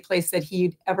there was any place that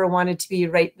he ever wanted to be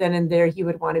right then and there, he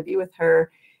would want to be with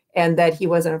her and that he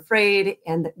wasn't afraid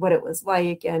and what it was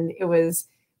like. And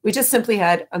we just simply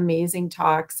had amazing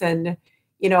talks. And,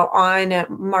 on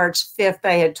March 5th,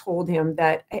 I had told him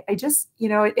that I just,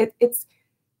 it's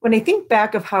when I think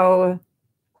back of how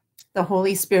the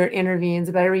Holy Spirit intervenes,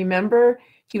 but I remember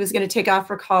he was going to take off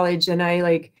for college and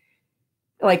I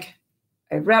I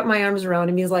wrapped my arms around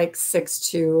him. He's like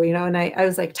 6'2", and I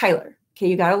was like, Tyler, okay,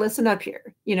 you got to listen up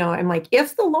here. I'm like,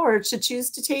 if the Lord should choose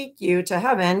to take you to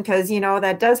heaven, because,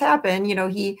 that does happen,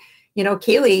 Kaylee,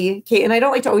 and I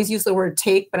don't like to always use the word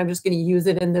take, but I'm just going to use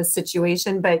it in this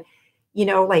situation. But,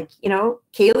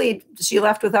 Kaylee, she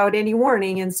left without any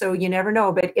warning. And so you never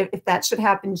know. But if that should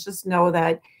happen, just know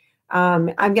that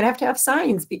I'm going to have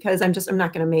signs because I'm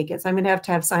not going to make it. So I'm going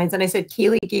to have signs. And I said,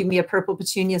 Kaylee gave me a purple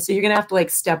petunia. So you're going to have to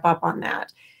step up on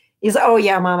that. He's like, oh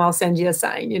yeah, Mom, I'll send you a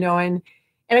sign, and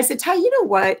I said, Ty, you know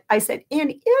what? I said,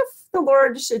 and if the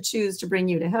Lord should choose to bring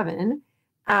you to heaven,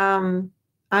 I'm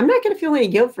not going to feel any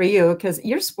guilt for you because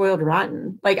you're spoiled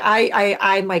rotten. Like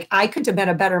I'm like, I couldn't have been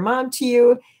a better mom to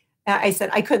you. I said,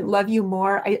 I couldn't love you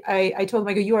more. I told him,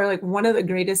 I go, you are like one of the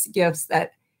greatest gifts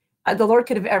that the Lord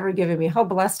could have ever given me. How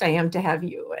blessed I am to have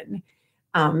you. And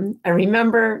I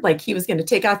remember he was going to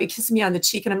take off. He kissed me on the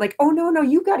cheek and I'm like, oh no,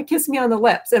 you got to kiss me on the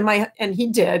lips. And he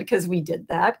did, because we did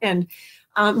that. And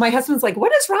my husband's like,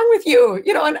 what is wrong with you?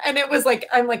 And it was like,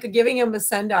 I'm like giving him a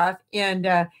send off. And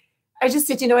I just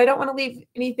said, I don't want to leave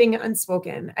anything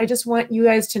unspoken. I just want you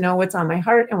guys to know what's on my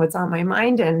heart and what's on my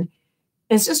mind. And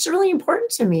it's just really important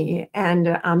to me. And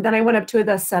then I went up to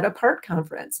the Set Apart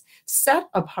conference. Set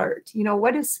apart,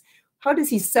 how does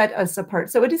he set us apart?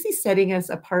 So what is he setting us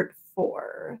apart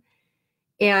for?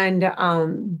 And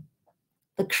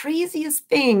the craziest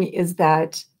thing is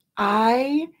that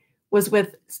I was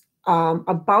with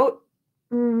about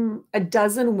a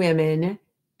dozen women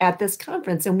at this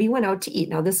conference, and we went out to eat.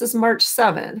 Now, this is March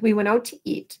 7th. We went out to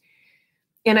eat.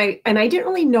 And I didn't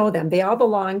really know them. They all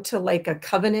belonged to like a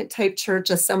covenant type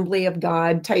church, Assembly of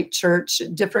God type church,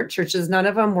 different churches. None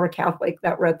of them were Catholic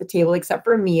that were at the table except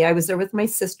for me. I was there with my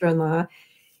sister-in-law.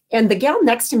 And the gal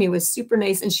next to me was super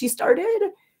nice. And she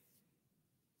started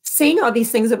saying all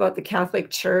these things about the Catholic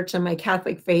Church and my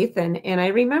Catholic faith. And I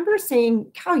remember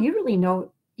saying, Cal, you really know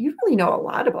a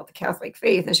lot about the Catholic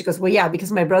faith. And she goes, well, yeah,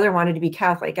 because my brother wanted to be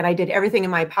Catholic and I did everything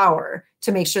in my power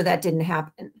to make sure that didn't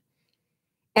happen.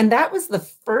 And that was the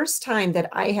first time that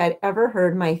I had ever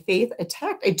heard my faith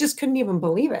attacked. I just couldn't even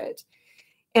believe it.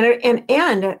 And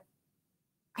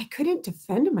I couldn't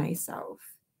defend myself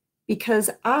because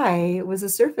I was a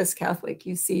surface Catholic,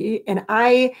 you see, and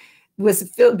I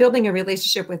was building a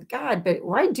relationship with God. But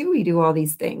why do we do all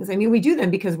these things? I mean, we do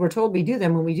them because we're told we do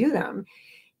them when we do them.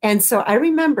 And so I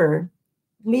remember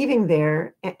leaving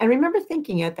there. And I remember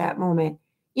thinking at that moment,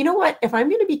 you know what? If I'm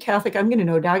going to be Catholic, I'm going to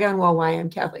know doggone well why I'm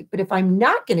Catholic. But if I'm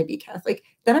not going to be Catholic,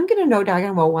 then I'm going to know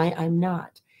doggone well why I'm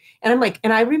not. And I'm like,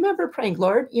 and I remember praying,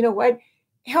 Lord, you know what?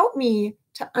 Help me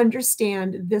to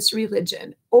understand this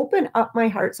religion. Open up my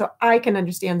heart so I can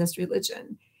understand this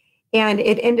religion. And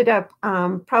it ended up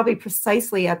probably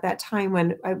precisely at that time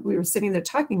when we were sitting there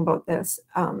talking about this.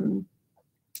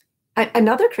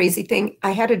 Another crazy thing,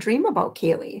 I had a dream about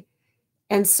Kaylee.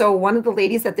 And so one of the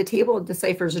ladies at the table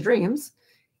deciphers dreams.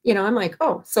 You know, I'm like,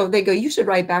 oh, so they go, you should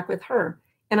ride back with her.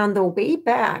 And on the way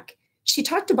back, she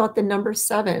talked about the number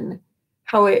 7,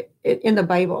 how it in the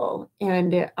Bible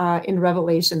and in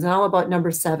Revelations and all about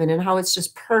number 7 and how it's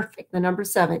just perfect, the number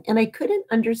 7. And I couldn't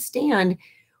understand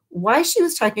why she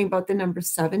was talking about the number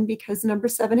 7 because number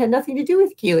 7 had nothing to do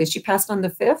with Keely. She passed on the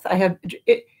 5th.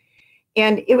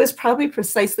 And it was probably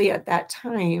precisely at that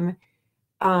time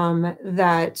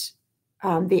that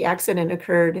the accident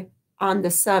occurred on the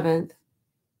 7th.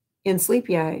 In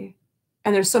Sleepy Eye.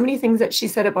 And there's so many things that she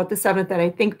said about the 7th that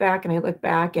I think back and I look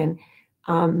back. And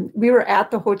we were at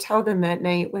the hotel then that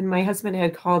night when my husband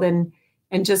had called in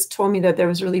and just told me that there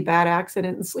was a really bad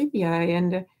accident in Sleepy Eye.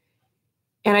 And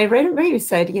I right away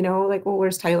said, you know, like, well,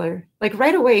 where's Tyler? Like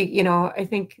right away, you know, I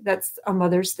think that's a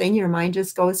mother's thing. Your mind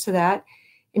just goes to that.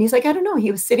 And he's like, I don't know.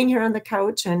 He was sitting here on the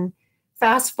couch and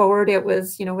fast forward, it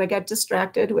was, you know, I got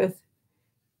distracted with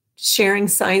sharing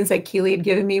signs that Keely had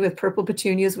given me with purple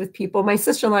petunias with people. My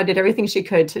sister-in-law did everything she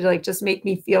could to like just make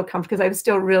me feel comfortable because I was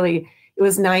still really, it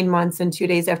was 9 months and 2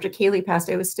 days after Kaylee passed,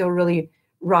 I was still really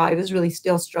raw. I was really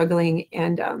still struggling.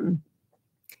 And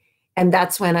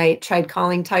that's when I tried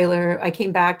calling Tyler. I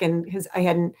came back and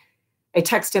I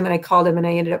texted him and I called him and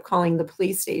I ended up calling the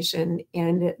police station.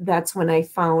 And that's when I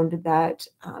found that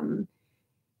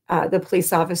the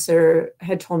police officer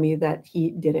had told me that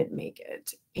he didn't make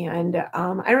it. And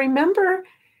I remember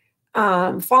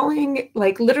falling,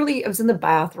 like literally I was in the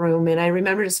bathroom and I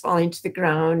remember just falling to the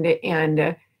ground.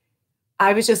 And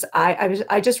I was just, I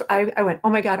went, oh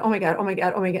my God, oh my God, oh my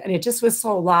God, oh my God. And it just was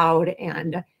so loud.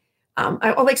 And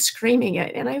I was like screaming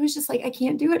it. And I was just like, I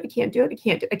can't do it. I can't do it.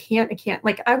 I can't.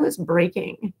 Like I was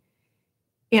breaking.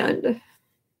 And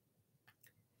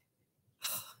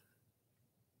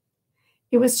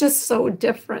it was just so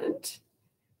different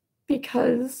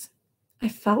because I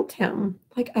felt him.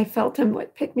 Like I felt him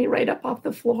like pick me right up off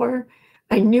the floor.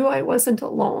 I knew I wasn't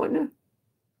alone.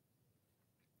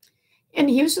 And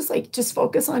he was just like, just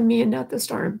focus on me and not the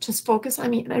storm. Just focus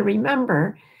on me. And I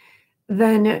remember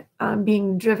then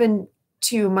being driven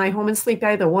to my home in Sleepy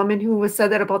Eye, the woman who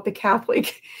said that about the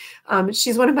Catholic.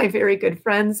 She's one of my very good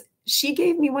friends. She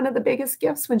gave me one of the biggest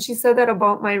gifts when she said that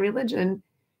about my religion,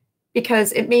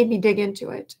 because it made me dig into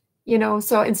it, you know?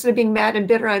 So instead of being mad and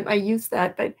bitter, I used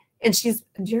that, and she's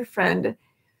a dear friend. And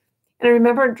I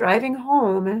remember driving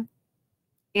home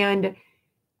and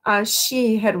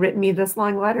she had written me this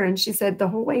long letter and she said the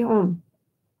whole way home,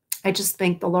 I just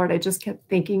thanked the Lord. I just kept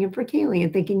thanking him for Kaylee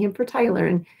and thanking him for Tyler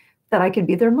and that I could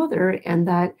be their mother.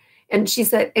 And she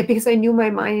said, because I knew my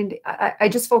mind, I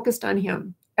just focused on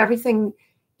him, everything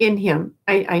in him.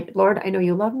 Lord, I know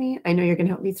you love me. I know you're going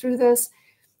to help me through this.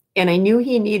 And I knew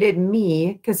he needed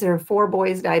me because there were 4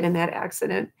 boys died in that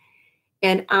accident.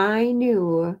 And I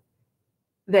knew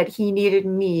that he needed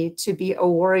me to be a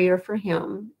warrior for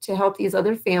him, to help these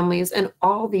other families and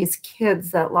all these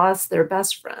kids that lost their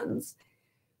best friends.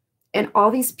 And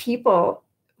all these people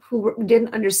who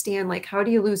didn't understand, like, how do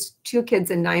you lose 2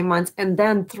 kids in 9 months and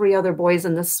then 3 other boys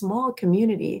in this small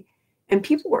community? And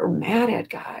people were mad at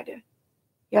God.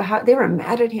 Yeah, they were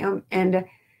mad at him. And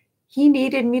he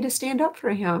needed me to stand up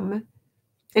for him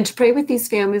and to pray with these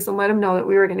families and let them know that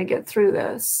we were going to get through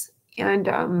this.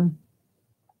 And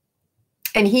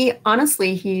And he,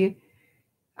 honestly,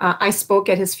 I spoke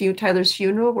at Tyler's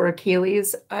funeral where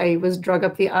I was drug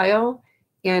up the aisle,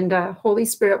 and a Holy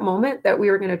Spirit moment that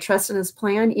we were going to trust in his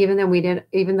plan, even though we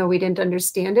didn't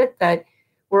understand it, that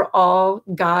we're all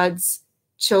God's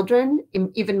children.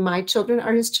 Even my children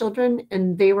are his children,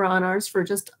 and they were on ours for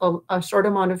just a short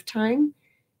amount of time.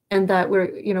 And that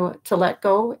we're, to let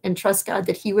go and trust God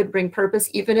that he would bring purpose,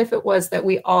 even if it was that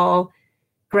we all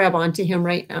grab onto him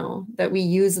right now, that we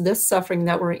use this suffering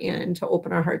that we're in to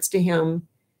open our hearts to him,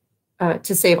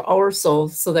 to save our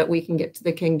souls so that we can get to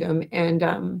the kingdom.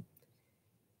 And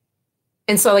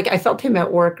so like I felt him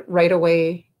at work right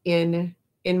away in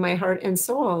my heart and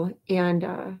soul.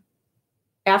 And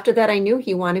after that, I knew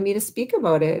he wanted me to speak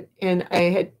about it. And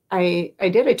I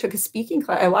did. I took a speaking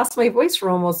class. I lost my voice for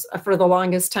the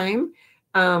longest time.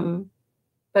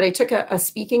 But I took a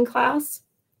speaking class,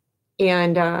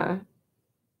 and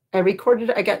they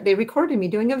recorded me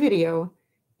doing a video,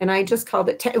 and I just called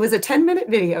it, it was a 10-minute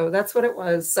video. That's what it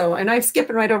was. So, and I'm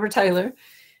skipping right over Tyler,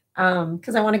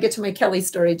 because I want to get to my Kelly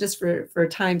story just for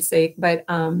time's sake. But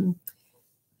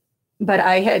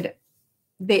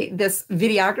this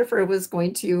videographer was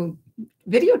going to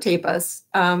videotape us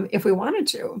if we wanted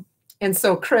to. And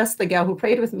so Chris, the gal who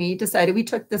prayed with me, decided we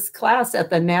took this class at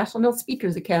the National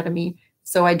Speakers Academy.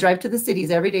 So I drive to the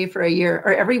cities every day for a year,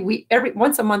 or every week,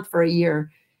 once a month for a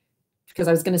year, because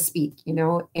I was going to speak,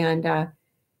 and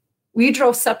we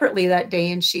drove separately that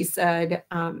day. And she said,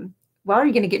 well, are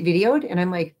you going to get videoed? And I'm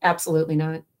like, absolutely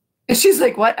not. And she's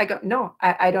like, what? I go, no,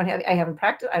 I haven't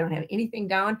practiced. I don't have anything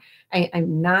down.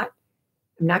 I'm not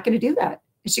going to do that.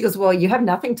 And she goes, well, you have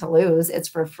nothing to lose. It's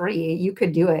for free. You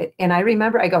could do it. And I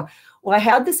remember I go, well, I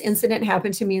had this incident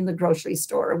happen to me in the grocery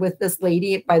store with this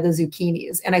lady by the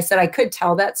zucchinis. And I said, I could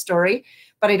tell that story,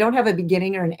 but I don't have a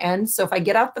beginning or an end. So if I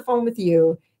get off the phone with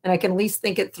you and I can at least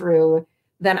think it through,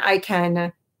 then I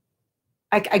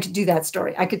could do that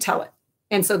story. I could tell it.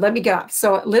 And so let me get off.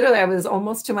 So literally I was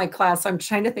almost to my class. I'm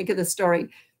trying to think of the story.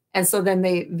 And so then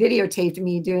they videotaped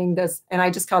me doing this, and I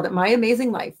just called it My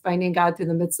Amazing Life, Finding God Through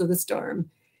the Midst of the Storm.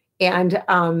 And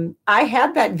I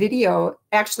had that video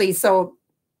actually. So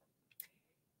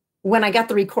when I got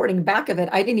the recording back of it,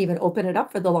 I didn't even open it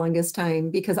up for the longest time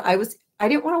because I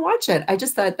didn't want to watch it. I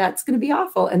just thought that's going to be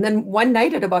awful. And then one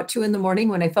night at about 2 a.m,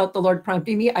 when I felt the Lord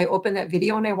prompting me, I opened that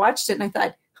video and I watched it, and I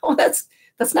thought, oh, that's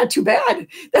not too bad.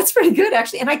 That's pretty good,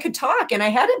 actually. And I could talk, and I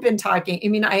hadn't been talking. I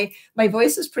mean, my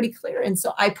voice is pretty clear. And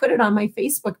so I put it on my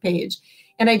Facebook page,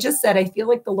 and I just said, I feel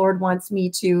like the Lord wants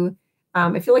me to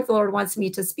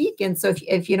speak. And so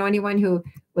if you know anyone who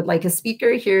would like a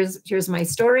speaker, here's my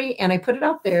story. And I put it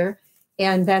out there.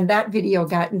 And then that video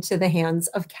got into the hands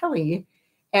of Kelly.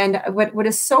 And what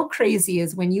is so crazy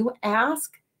is when you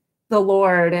ask the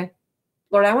Lord, I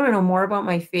want to know more about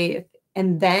my faith.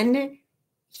 And then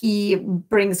he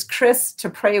brings Chris to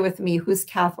pray with me, who's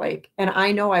Catholic, and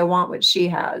I know I want what she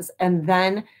has. And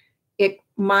then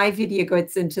my video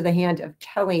gets into the hand of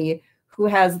Kelly, who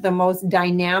has the most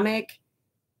dynamic,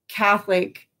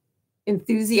 Catholic,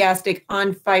 enthusiastic,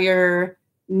 on fire,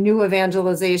 new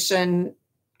evangelization.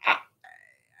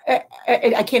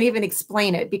 I can't even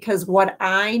explain it, because what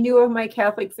I knew of my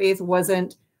Catholic faith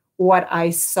wasn't what I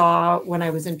saw when I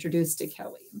was introduced to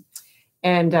Kelly.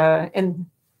 And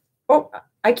oh,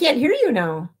 I can't hear you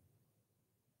now.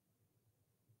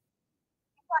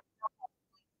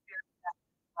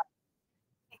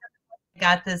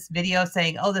 Got this video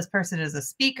saying, oh, this person is a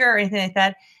speaker or anything like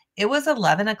that. It was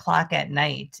 11 o'clock at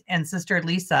night, and Sister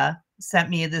Lisa sent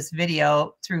me this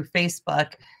video through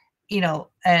Facebook,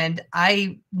 and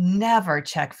I never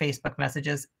check Facebook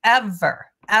messages ever.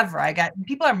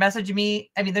 People are messaging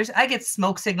me. I mean, I get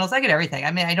smoke signals. I get everything.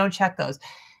 I mean, I don't check those.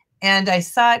 And I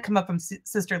saw it come up from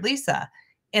Sister Lisa.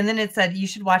 And then it said, you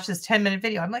should watch this 10-minute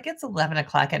video. I'm like, it's 11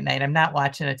 o'clock at night. I'm not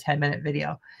watching a 10-minute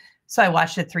video. So I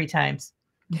watched it 3 times.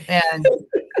 And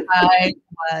I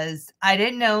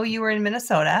didn't know you were in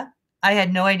Minnesota. I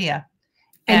had no idea.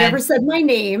 I never said my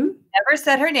name. Never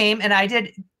said her name. And I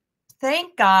did.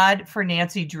 Thank God for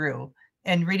Nancy Drew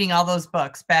and reading all those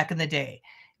books back in the day,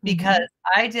 because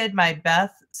I did my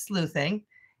Beth sleuthing,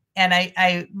 and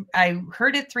I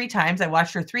heard it 3 times. I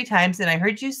watched her 3 times, and I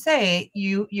heard you say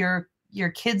your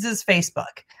kids'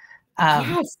 Facebook.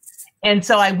 Yes. And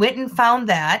so I went and found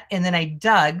that, and then I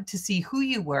dug to see who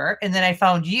you were, and then I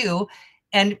found you.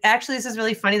 And actually, this is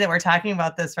really funny that we're talking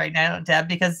about this right now, Deb,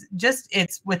 because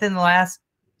it's within the last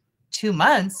 2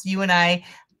 months, you and I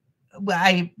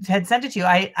had sent it to you.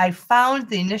 I found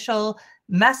the initial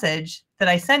message that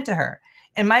I sent to her,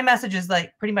 and my message is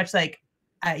pretty much I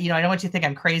don't want you to think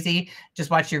I'm crazy.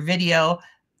 Just watch your video.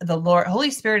 The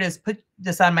Holy Spirit has put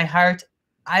this on my heart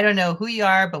I don't know who you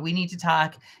are, but we need to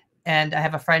talk. And I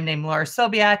have a friend named Laura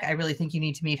Sobiak. I really think you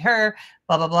need to meet her,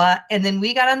 blah, blah, blah. And then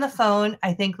we got on the phone,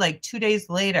 I think like 2 days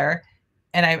later,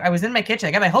 and I was in my kitchen.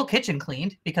 I got my whole kitchen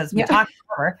cleaned because we talked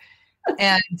before.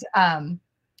 And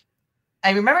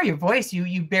I remember your voice.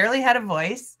 You barely had a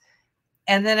voice.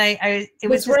 And then it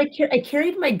was where I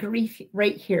carried my grief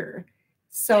right here.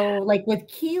 So like with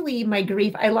Keely, my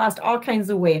grief, I lost all kinds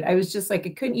of weight. I was just like, I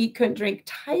couldn't eat, couldn't drink.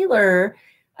 Tyler,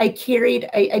 I carried,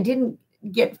 I didn't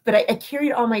get, but I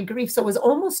carried all my grief. So it was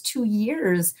almost 2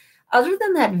 years, other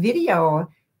than that video,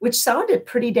 which sounded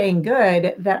pretty dang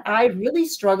good, that I really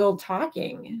struggled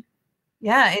talking.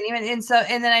 Yeah.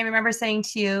 And then I remember saying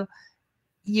to you,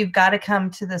 you've got to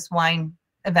come to this wine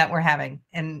event we're having,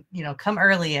 and, you know, come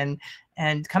early and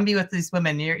come be with these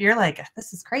women. You're like,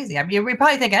 this is crazy. I mean, we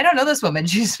probably think, I don't know this woman.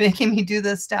 She's making me do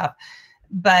this stuff.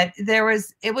 But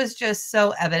it was just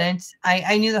so evident.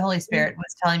 I knew the Holy Spirit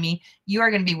was telling me, you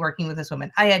are going to be working with this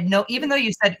woman. I had even though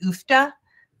you said Ufta,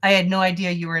 I had no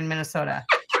idea you were in Minnesota.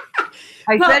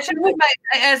 That should have been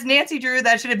as Nancy Drew,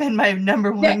 that should have been my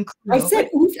number one clue. I said,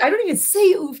 I don't even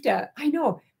say Ufta. I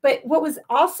know. But what was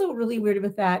also really weird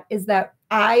with that is that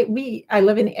I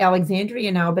live in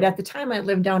Alexandria now, but at the time I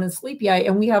lived down in Sleepy Eye,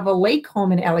 and we have a lake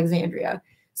home in Alexandria.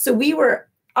 So we were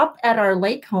up at our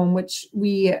lake home, which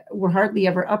we were hardly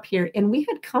ever up here, and we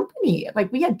had company.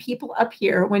 Like, we had people up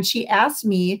here when she asked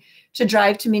me to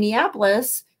drive to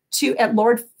Minneapolis where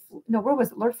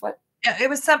was it? Lord Flat. Yeah, it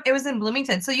was in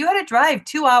Bloomington. So you had to drive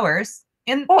 2 hours.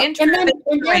 And then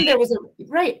there was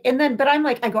but I'm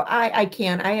like, I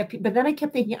can, but then I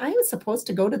kept thinking I was supposed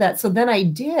to go to that. So then I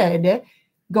did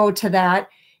go to that.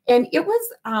 And it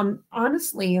was,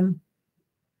 honestly,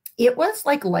 it was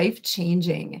like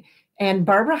life-changing. And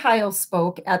Barbara Heil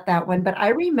spoke at that one, but I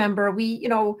remember we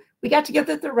got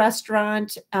together at the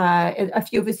restaurant, a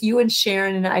few of us, you and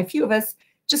Sharon and a few of us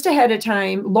just ahead of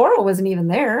time. Laura wasn't even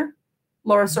there.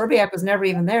 Laura Sorbiak was never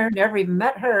even there, never even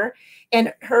met her.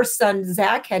 And her son,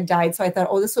 Zach, had died. So I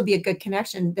thought, this will be a good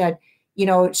connection that,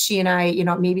 she and I,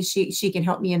 maybe she can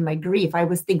help me in my grief. I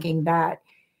was thinking that.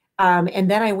 And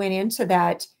then I went into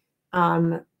that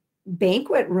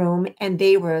banquet room, and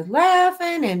they were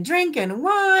laughing and drinking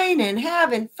wine and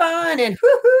having fun and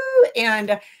whoo-hoo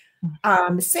and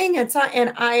singing.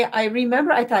 And I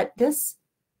remember, I thought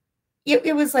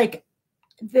it was like,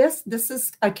 this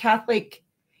is a Catholic.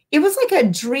 It was like a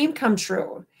dream come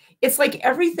true. It's like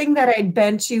everything that I'd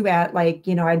been to at, like,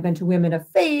 I'd been to Women of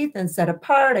Faith and Set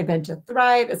Apart. I'd been to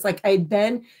Thrive. It's like I'd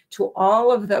been to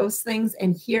all of those things.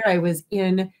 And here I was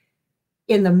in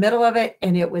the middle of it,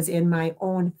 and it was in my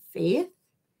own faith.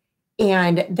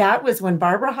 And that was when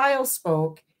Barbara Heil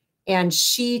spoke, and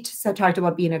she talked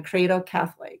about being a cradle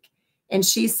Catholic. And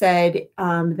she said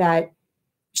that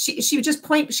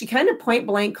she kind of point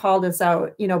blank called us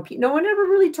out. No one ever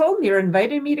really told me or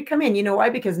invited me to come in. You know why?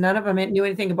 Because none of them knew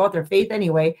anything about their faith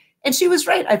anyway. And she was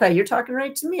right. I thought, you're talking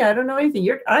right to me. I don't know anything.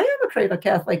 I am a cradle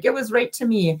Catholic. It was right to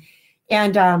me.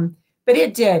 And, but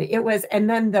it did. It was, and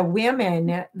then the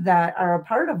women that are a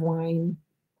part of Wine,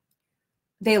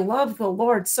 they love the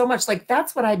Lord so much. Like,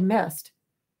 that's what I'd missed.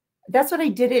 That's what I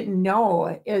didn't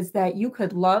know, is that you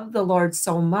could love the Lord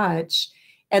so much,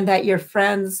 and that your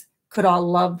friends could all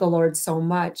love the Lord so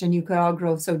much, and you could all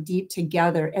grow so deep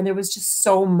together. And there was just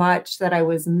so much that I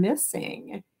was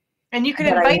missing. And you could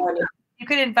invite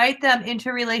them into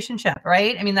a relationship,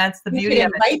 right? I mean, that's the beauty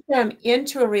of it. Invite them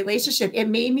into a relationship. It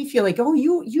made me feel like,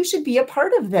 you should be a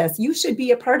part of this. You should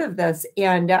be a part of this.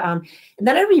 And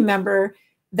then I remember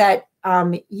that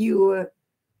you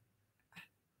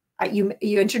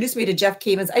introduced me to Jeff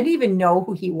Cavins. I didn't even know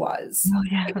who he was. Oh,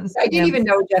 yeah. I didn't even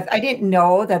know Jeff. I didn't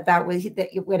know that was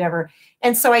whatever.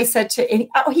 And so I said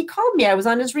he called me. I was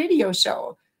on his radio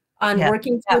show on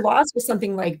Working Through Loss or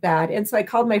something like that. And so I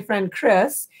called my friend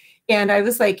Chris, and I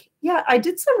was like, yeah, I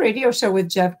did some radio show with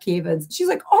Jeff Cavins. She's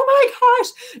like, oh my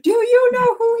gosh, do you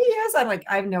know who he is? I'm like,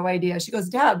 I have no idea. She goes,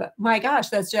 Deb, my gosh,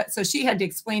 that's Jeff. So she had to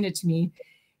explain it to me.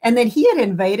 And then he had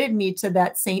invited me to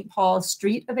that St. Paul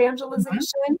Street evangelization.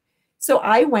 Mm-hmm. So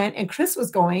I went, and Chris was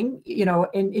going,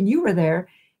 and you were there.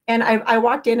 And I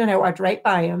walked in, and I walked right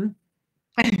by him.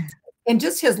 And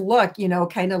just his look,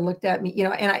 kind of looked at me,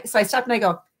 and so I stopped and I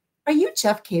go, are you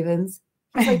Jeff Cavins?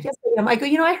 He's like, yes, I am. I go,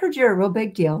 I heard you're a real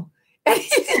big deal. And he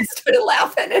started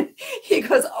laughing, and he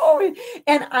goes, oh,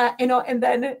 and and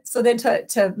then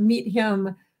to meet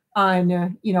him on,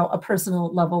 a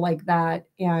personal level like that,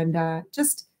 and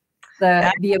just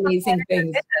the amazing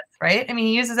things. Right? I mean,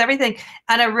 he uses everything.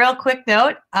 On a real quick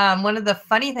note, one of the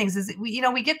funny things is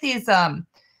we get these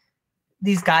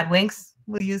God winks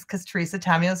we'll use, because Teresa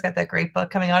Tomio's got that great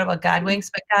book coming out about God winks,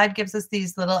 but God gives us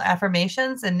these little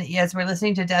affirmations. And as we're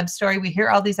listening to Deb's story, we hear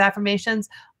all these affirmations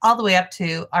all the way up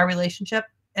to our relationship.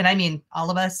 And I mean, all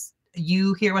of us,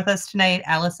 you here with us tonight,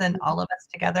 Allison, all of us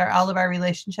together, all of our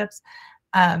relationships.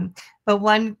 But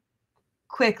one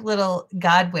quick little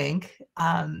God wink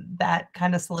that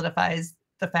kind of solidifies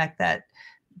the fact that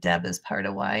Deb is part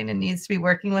of Wine and needs to be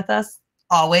working with us,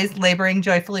 always laboring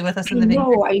joyfully with us in the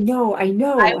vineyard. I know. I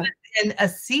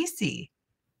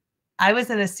was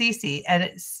in Assisi.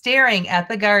 And staring at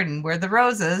the garden where the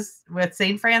roses with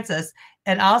St. Francis.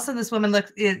 And all of a sudden this woman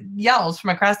yells from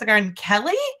across the garden,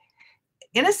 "Kelly?"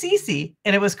 in Assisi.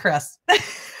 And it was Chris.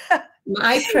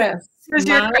 My Chris. Chris.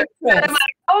 My And Chris. I'm like,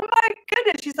 oh my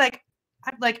goodness. She's like,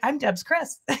 I'm Deb's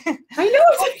Chris. I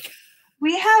know.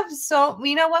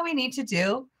 You know what we need to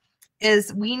do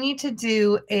is we need to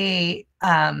do a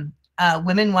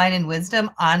Women, Wine, and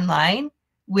Wisdom online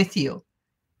with you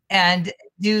and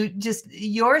do just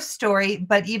your story.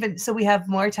 But even so, we have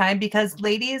more time, because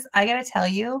ladies, I got to tell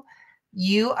you,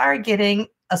 you are getting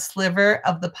a sliver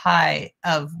of the pie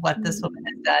of what this woman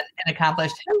has done and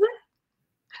accomplished.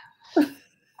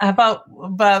 About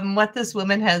what this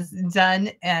woman has done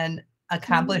and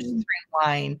accomplished through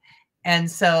wine. And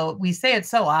so we say it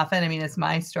so often. I mean, it's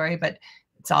my story, but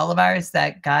it's all of ours,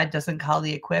 that God doesn't call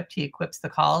the equipped, he equips the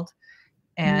called.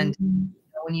 And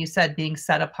when you said being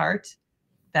set apart,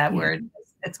 that word,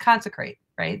 it's consecrate,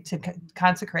 right? To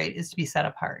consecrate is to be set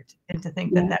apart, and to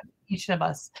think that each of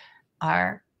us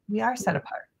we are set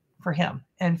apart for him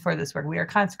and for this work. We are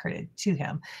consecrated to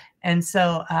him. And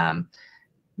so,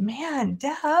 man,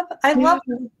 Deb, I love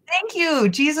you. Thank you,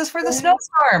 Jesus, for the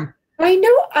snowstorm. I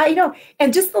know.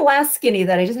 And just the last skinny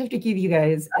that I just have to give you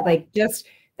guys, like, just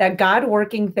that God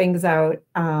working things out.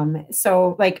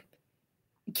 So like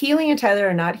Keely and Tyler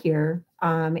are not here.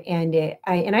 And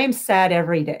I am sad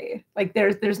every day. Like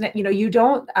there's no, you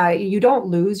don't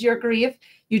lose your grief.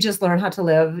 You just learn how to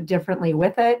live differently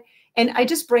with it. And I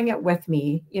just bring it with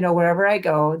me, wherever I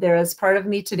go. There is part of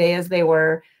me today as they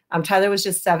were. Tyler was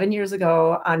just 7 years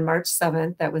ago on March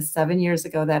 7th. That was 7 years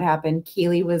ago that happened.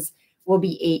 Keely will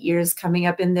be 8 years coming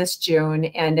up in this June.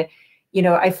 And,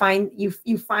 I find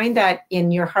you find that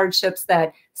in your hardships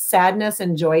that sadness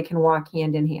and joy can walk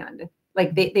hand in hand.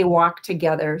 Like they walk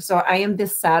together. So I am the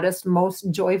saddest,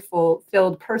 most joyful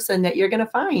filled person that you're going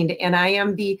to find. And I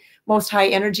am the most high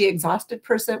energy exhausted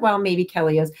person. Well, maybe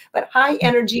Kelly is, but high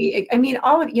energy. I mean,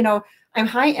 all of, I'm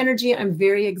high energy. I'm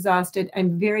very exhausted.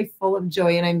 I'm very full of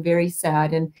joy, and I'm very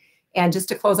sad. And just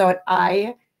to close out,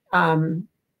 I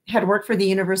had worked for the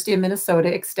University of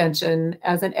Minnesota Extension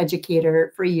as an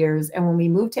educator for years. And when we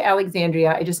moved to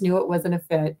Alexandria, I just knew it wasn't a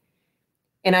fit.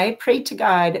 And I prayed to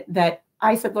God that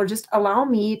I said, Lord, just allow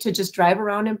me to just drive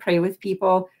around and pray with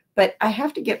people. But I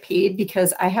have to get paid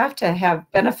because I have to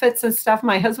have benefits and stuff.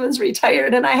 My husband's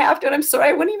retired and I have to. And I'm sorry,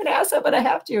 I wouldn't even ask that, but I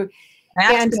have to.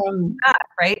 Ask not,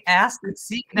 right? Ask and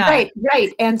seek not.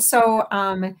 Right. And so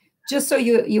just so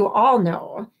you all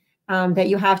know that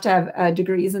you have to have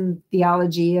degrees in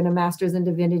theology and a master's in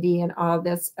divinity and all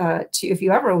this if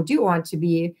you ever do want to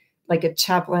be like a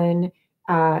chaplain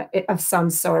of some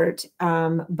sort.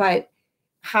 But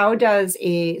how does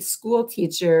a school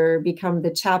teacher become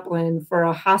the chaplain for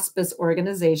a hospice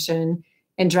organization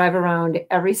and drive around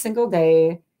every single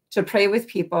day to pray with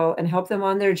people and help them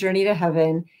on their journey to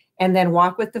heaven, and then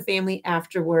walk with the family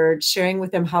afterward, sharing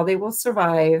with them how they will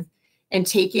survive, and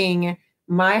taking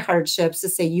my hardships to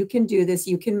say, you can do this,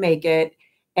 you can make it,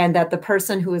 and that the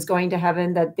person who is going to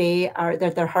heaven, that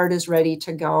their heart is ready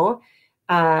to go.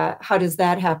 How does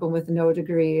that happen with no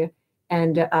degree?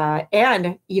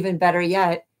 And even better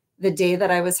yet, the day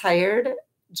that I was hired,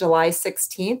 July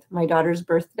 16th, my daughter's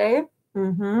birthday.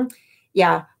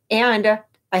 Yeah. And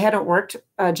I hadn't worked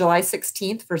July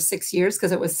 16th for 6 years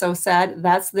because it was so sad.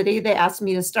 That's the day they asked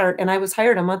me to start. And I was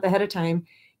hired a month ahead of time.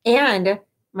 And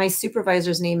my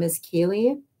supervisor's name is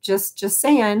Kaylee. Just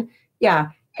saying. Yeah.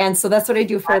 And so that's what I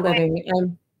do for a living.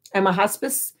 I'm a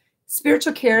hospice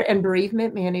spiritual care and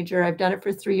bereavement manager. I've done it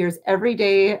for 3 years. Every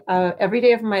day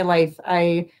of my life,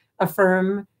 I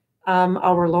affirm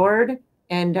our Lord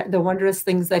and the wondrous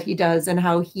things that he does, and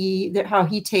how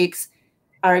he takes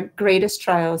our greatest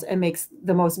trials and makes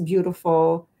the most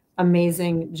beautiful,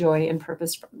 amazing joy and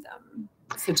purpose from them.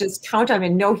 So just count on him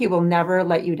and know he will never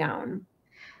let you down.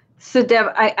 So Deb,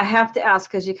 I have to ask,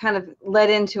 because you kind of led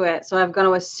into it. So I'm going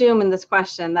to assume in this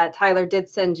question that Tyler did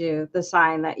send you the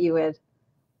sign that you had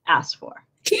asked for.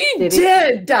 He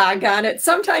did, doggone it.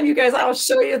 Sometime, you guys, I'll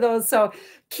show you those. So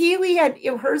Keely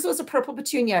hers was a purple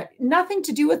petunia, nothing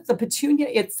to do with the petunia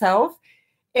itself.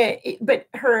 but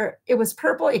it was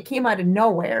purple. It came out of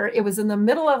nowhere. It was in the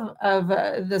middle of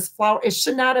this flower. It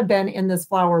should not have been in this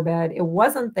flower bed. It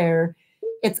wasn't there.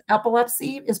 Its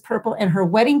epilepsy is purple, and her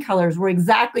wedding colors were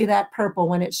exactly that purple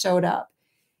when it showed up.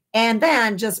 And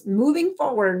then just moving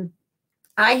forward,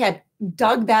 I had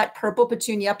dug that purple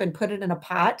petunia up and put it in a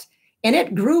pot, and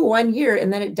it grew 1 year,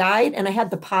 and then it died. And I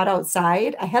had the pot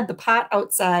outside.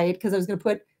 Because I was going to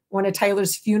put one of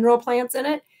Tyler's funeral plants in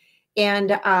it.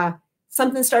 And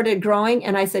something started growing,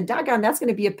 and I said, doggone, that's going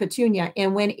to be a petunia.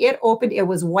 And when it opened, it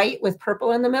was white with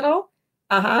purple in the middle.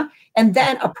 And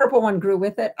then a purple one grew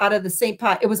with it out of the same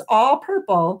pot. It was all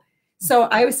purple. So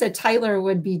I always said Tyler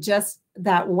would be just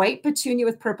that white petunia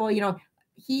with purple. You know,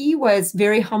 he was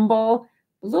very humble,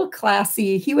 a little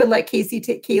classy. He would let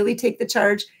Kaylee take the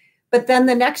charge. But then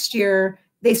the next year,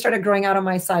 they started growing out on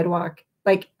my sidewalk,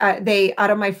 like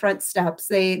out of my front steps.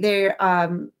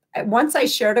 Once I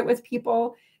shared it with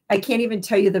people, I can't even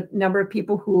tell you the number of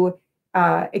people who,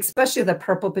 especially the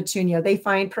purple petunia, they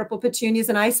find purple petunias.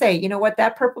 And I say, you know what,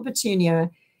 that purple petunia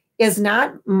is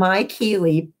not my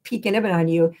Kaylee peeking in on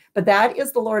you, but that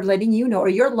is the Lord letting you know, or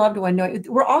your loved one know.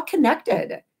 We're all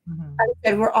connected. I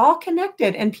said, we're all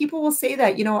connected. And people will say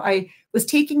that. You know, I was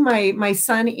taking my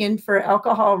son in for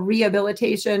alcohol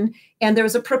rehabilitation, and there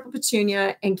was a purple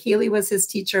petunia, and Kaylee was his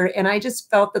teacher. And I just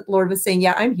felt that the Lord was saying,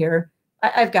 yeah, I'm here.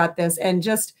 I've got this. And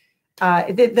just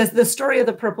the story of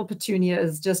the purple petunia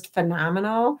is just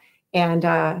phenomenal. And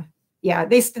yeah,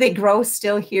 they grow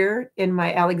still here in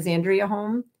my Alexandria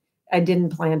home. I didn't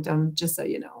plant them, just so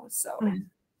you know. So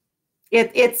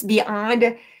it's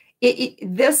beyond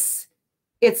this.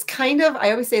 It's kind of, I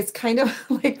always say, it's kind of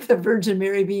like the Virgin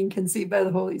Mary being conceived by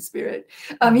the Holy Spirit.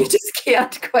 You just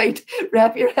can't quite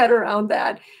wrap your head around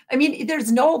that. I mean,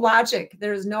 there's no logic.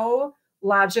 There's no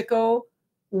logical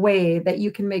way that you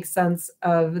can make sense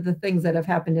of the things that have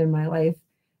happened in my life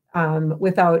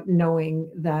without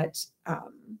knowing that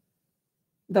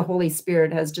the Holy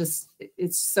Spirit has just,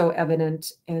 it's so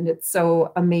evident and it's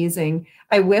so amazing.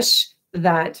 I wish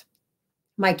that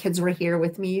my kids were here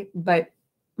with me, but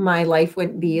my life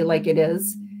wouldn't be like it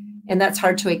is. And that's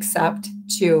hard to accept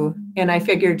too. And I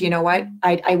figured, you know what,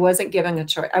 I wasn't given a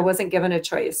choice. I wasn't given a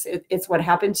choice. It's what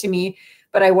happened to me,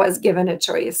 but I was given a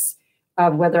choice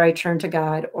of whether I turn to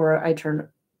God or I turn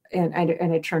and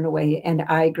I turn away, and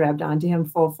I grabbed onto him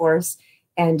full force.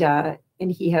 And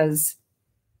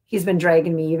he's been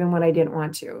dragging me even when I didn't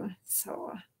want to.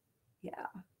 So,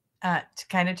 yeah.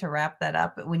 To wrap that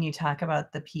up, when you talk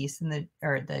about the peace and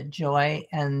the joy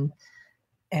and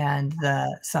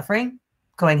the suffering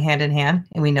going hand in hand,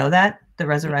 and we know that the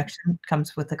resurrection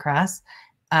comes with the cross.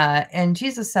 And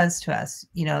Jesus says to us,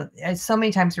 you know, so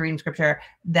many times we read in scripture,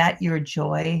 that your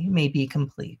joy may be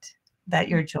complete, that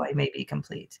your joy may be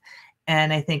complete.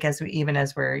 And I think as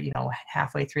we're, you know,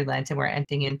 halfway through Lent and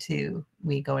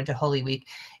we go into Holy Week,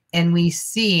 and we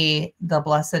see the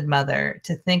Blessed Mother,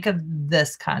 to think of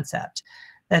this concept,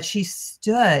 that she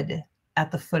stood at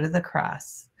the foot of the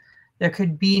cross. There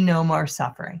could be no more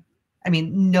suffering. I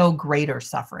mean, no greater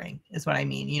suffering is what I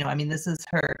mean. You know, I mean, this is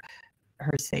her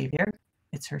Savior.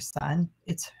 It's her son.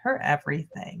 It's her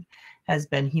everything has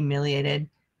been humiliated,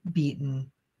 beaten,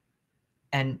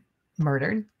 and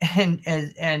murdered.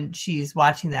 And she's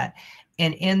watching that.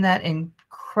 And in that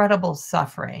incredible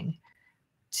suffering,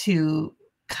 to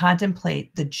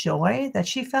contemplate the joy that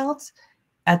she felt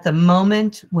at the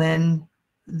moment when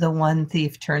the one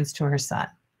thief turns to her son.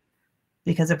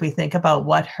 Because if we think about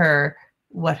what her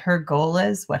goal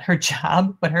is, what her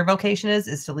job, what her vocation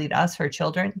is to lead us, her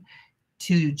children,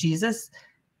 to Jesus.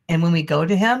 And when we go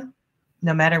to him,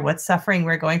 no matter what suffering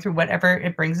we're going through, whatever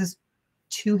it brings us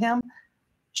to him,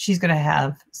 she's going to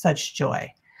have such joy.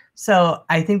 So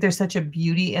I think there's such a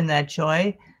beauty in that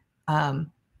joy.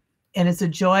 And it's a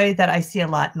joy that I see a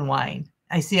lot in wine.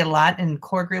 I see a lot in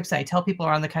core groups. I tell people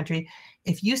around the country,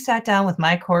 if you sat down with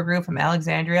my core group from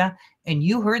Alexandria and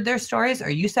you heard their stories, or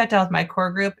you sat down with my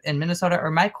core group in Minnesota, or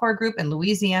my core group in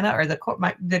Louisiana, or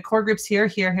the core groups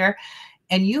here,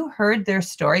 and you heard their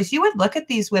stories, you would look at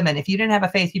these women. If you didn't have a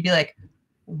faith, you'd be like,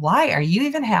 why are you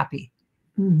even happy?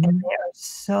 Mm-hmm. And they are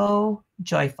so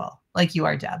joyful, like you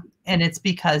are, Deb. And it's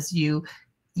because you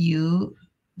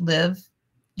live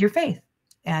your faith,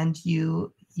 and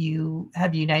you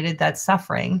have united that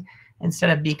suffering, instead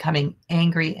of becoming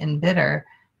angry and bitter,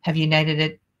 have united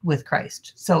it with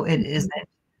Christ. So it isn't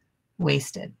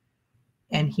wasted.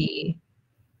 And he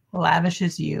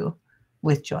lavishes you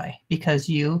with joy because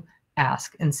you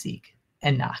ask and seek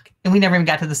and knock. And we never even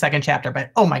got to the second chapter, but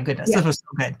oh my goodness, This was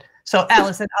so good. So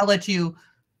Allison, I'll let you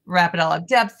wrap it all up.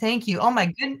 Deb, thank you. Oh my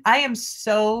goodness. I'm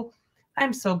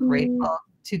so grateful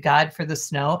to God for the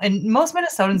snow. And most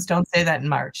Minnesotans don't say that in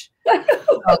March.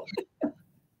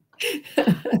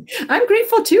 I'm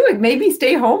grateful too. It made me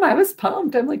stay home. I was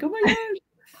pumped. I'm like, oh my gosh.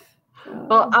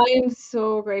 Well, I am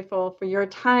so grateful for your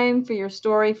time, for your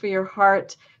story, for your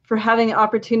heart, for having an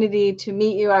opportunity to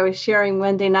meet you. I was sharing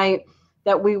Wednesday night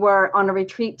that we were on a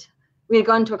retreat. We had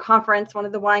gone to a conference, one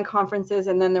of the wine conferences,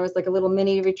 and then there was like a little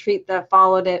mini retreat that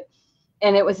followed it.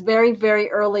 And it was very, very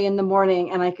early in the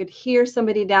morning, and I could hear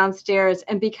somebody downstairs.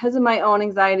 And because of my own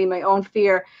anxiety, my own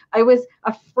fear, I was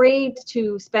afraid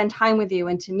to spend time with you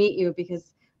and to meet you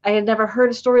because I had never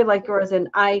heard a story like yours, and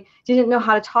I didn't know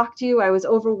how to talk to you. I was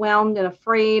overwhelmed and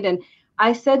afraid. And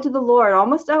I said to the Lord,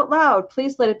 almost out loud,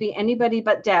 please let it be anybody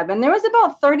but Deb. And there was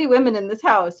about 30 women in this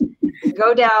house.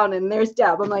 Go down, and there's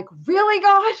Deb. I'm like, really,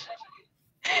 God?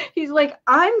 He's like,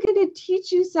 I'm going to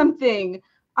teach you something.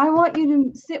 I want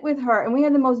you to sit with her. And we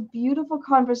had the most beautiful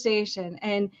conversation.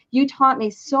 And you taught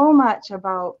me so much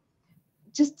about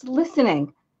just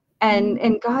listening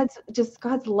and God's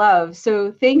love.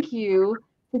 So thank you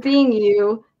for being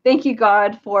you. Thank you,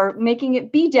 God, for making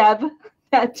it be Deb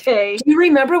that day. Do you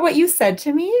remember what you said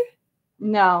to me?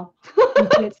 No.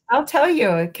 I'll tell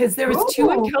you, because there was two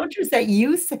encounters that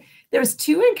you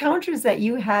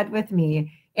had with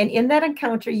me. And in that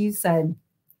encounter, you said,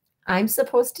 I'm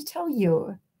supposed to tell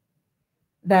you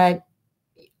that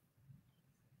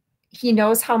he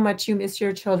knows how much you miss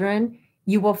your children.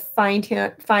 You will find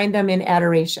them in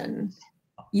adoration.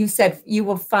 You said you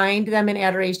will find them in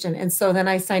adoration. And so then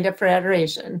I signed up for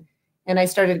adoration and I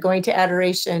started going to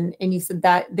adoration, and you said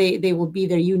that they will be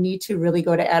there. You need to really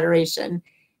go to adoration.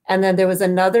 And then there was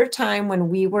another time when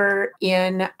we were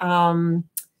in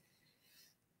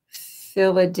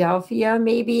Philadelphia,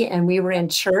 maybe, and we were in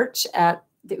church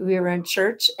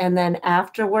and then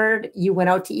afterward you went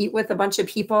out to eat with a bunch of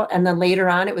people, and then later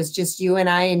on it was just you and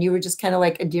I, and you were just kind of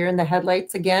like a deer in the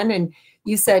headlights again, and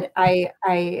you said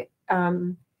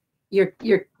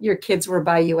your kids were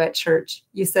by you at church.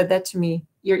 You said that to me.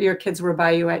 Your kids were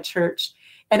by you at church.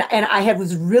 And I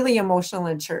was really emotional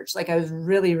in church. Like I was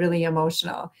really, really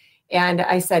emotional. And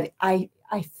I said, I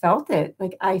felt it.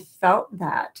 Like I felt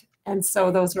that. And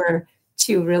so those were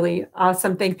two really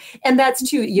awesome things. And that's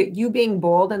too, you being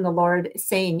bold and the Lord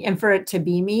saying, and for it to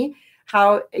be me,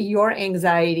 how your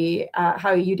anxiety,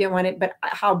 how you didn't want it, but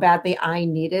how badly I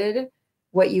needed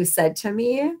what you said to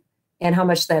me and how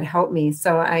much that helped me.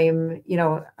 So I'm,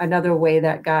 another way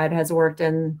that God has worked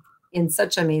in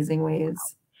such amazing ways.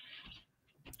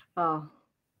 Oh,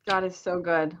 God is so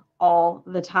good all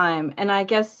the time. And I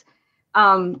guess,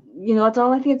 that's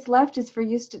all I think it's left is for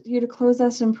you to close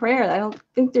us in prayer. I don't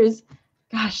think there's,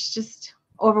 just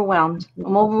overwhelmed.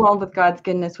 I'm overwhelmed with God's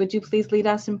goodness. Would you please lead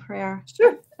us in prayer?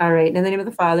 Sure. All right. In the name of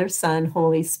the Father, Son,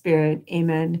 Holy Spirit.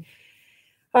 Amen.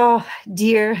 Oh,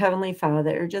 dear Heavenly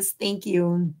Father, just thank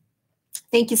you.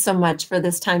 Thank you so much for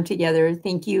this time together.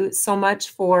 Thank you so much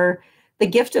for the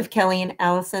gift of Kelly and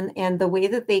Allison and the way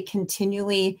that they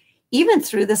continually, even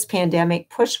through this pandemic,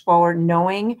 push forward,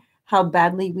 knowing how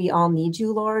badly we all need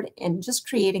you, Lord, and just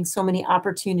creating so many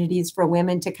opportunities for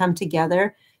women to come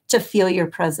together to feel your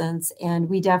presence. And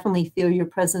we definitely feel your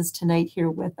presence tonight here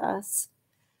with us.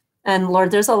 And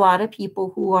Lord, there's a lot of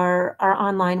people who are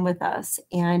online with us.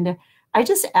 And I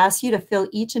just ask you to fill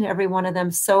each and every one of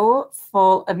them so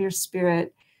full of your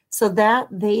Spirit so that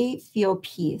they feel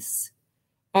peace.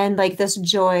 And like this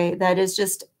joy that is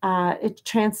just, it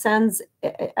transcends,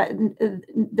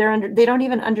 they don't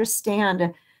even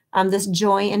understand this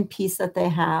joy and peace that they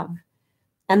have.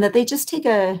 And that they just take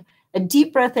a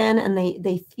deep breath in and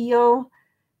they feel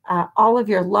all of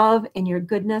your love and your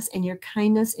goodness and your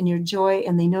kindness and your joy,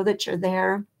 and they know that you're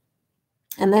there.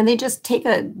 And then they just take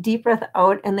a deep breath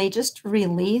out and they just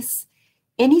release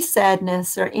any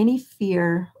sadness or any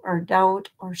fear or doubt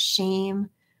or shame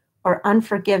or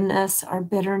unforgiveness or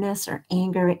bitterness or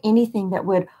anger, or anything that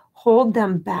would hold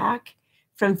them back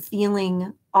from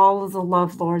feeling all of the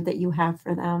love, Lord, that you have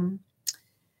for them.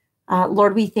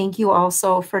 Lord, we thank you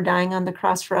also for dying on the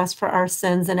cross for us, for our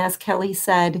sins. And as Kelly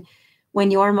said,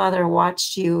 when your mother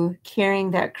watched you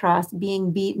carrying that cross,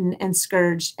 being beaten and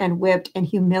scourged and whipped and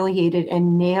humiliated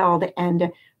and nailed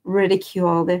and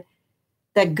ridiculed,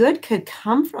 that good could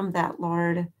come from that,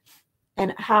 Lord.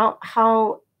 And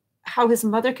how his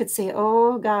mother could say,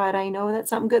 oh God, I know that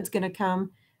something good's going to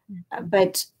come,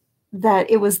 but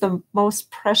that it was the most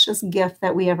precious gift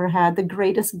that we ever had. The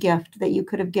greatest gift that you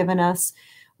could have given us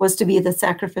was to be the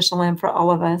sacrificial lamb for all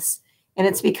of us. And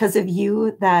it's because of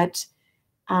you that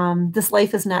this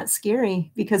life is not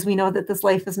scary, because we know that this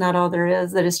life is not all there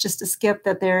is, that it's just a skip,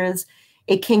 that there is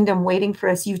a kingdom waiting for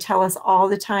us. You tell us all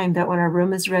the time that when our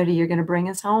room is ready, you're going to bring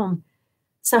us home.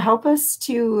 So help us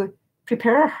to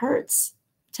prepare our hearts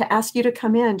to ask you to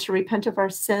come in, to repent of our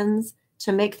sins,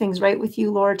 to make things right with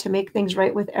you, Lord, to make things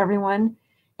right with everyone,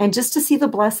 and just to see the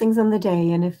blessings in the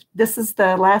day. And if this is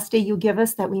the last day you give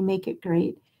us, that we make it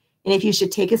great. And if you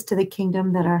should take us to the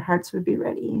kingdom, that our hearts would be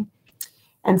ready.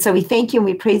 And so we thank you and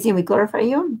we praise you and we glorify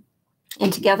you.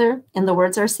 And together, in the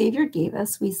words our Savior gave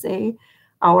us, we say,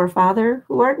 Our Father,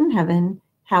 who art in heaven,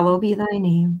 hallowed be thy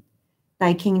name.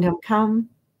 Thy kingdom come,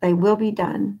 thy will be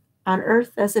done, on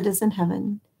earth as it is in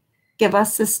heaven. Give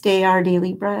us this day our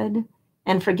daily bread,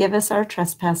 and forgive us our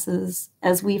trespasses,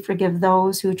 as we forgive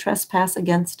those who trespass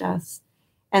against us.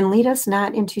 And lead us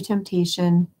not into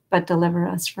temptation, but deliver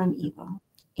us from evil.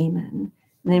 Amen. In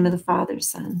the name of the Father,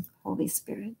 Son, Holy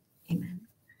Spirit. Amen.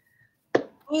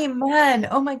 Amen.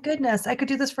 Oh my goodness. I could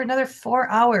do this for another 4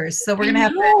 hours. So we're going to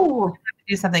have to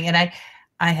do something. And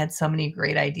I had so many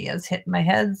great ideas hitting my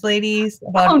heads, ladies,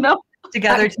 about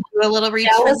together to do a little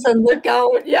retreat. Allison, look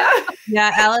out. Yeah.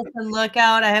 Yeah. Allison, look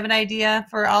out. I have an idea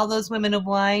for all those women of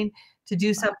wine to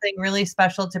do something really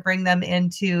special to bring them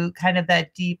into kind of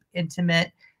that deep,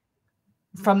 intimate,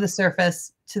 from the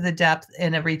surface to the depth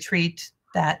in a retreat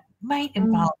that might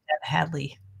involve Deb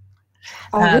Hadley.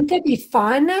 Oh, wouldn't that be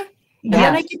fun? Yeah,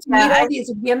 and I get to meet all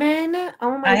these women.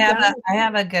 Oh my God. I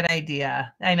have a good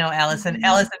idea. I know Allison. Mm-hmm.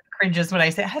 Allison cringes when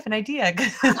I say I have an idea.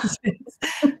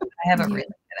 I have a really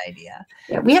good idea.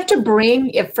 Yeah, we have to bring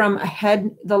it from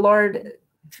the Lord,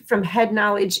 from head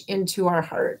knowledge into our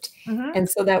heart. Mm-hmm. And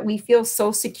so that we feel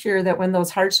so secure that when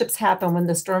those hardships happen, when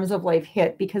the storms of life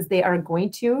hit, because they are going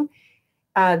to,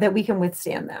 that we can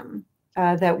withstand them,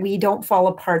 that we don't fall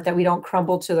apart, that we don't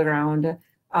crumble to the ground.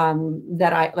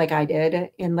 That I did,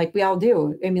 and like we all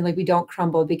do. I mean, like we don't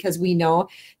crumble because we know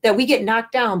that we get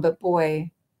knocked down, but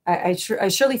boy, I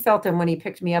surely felt him when he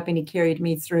picked me up and he carried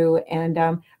me through, and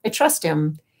I trust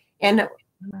him. And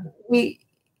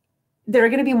there are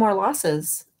going to be more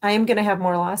losses. I am going to have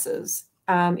more losses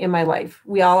in my life.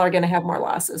 We all are going to have more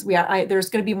losses. There's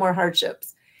going to be more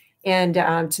hardships, and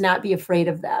to not be afraid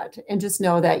of that, and just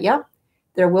know that, yep,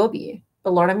 there will be.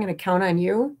 But Lord, I'm going to count on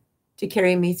you to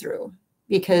carry me through.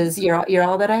 Because you're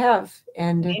all that I have.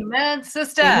 And amen,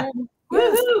 sister. Amen.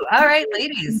 Woohoo! All right,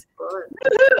 ladies.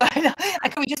 I know.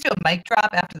 Can we just do a mic drop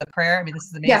after the prayer? I mean, this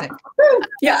is amazing.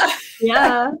 Yeah.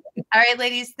 All right,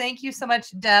 ladies. Thank you so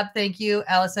much, Deb. Thank you,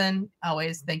 Allison.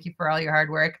 Always thank you for all your hard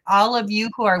work. All of you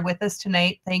who are with us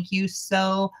tonight, thank you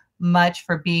so much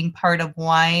for being part of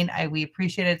Wine. We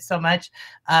appreciate it so much.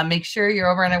 Make sure you're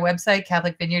over on our website,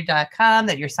 catholicvineyard.com,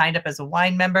 that you're signed up as a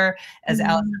wine member. As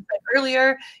Allison said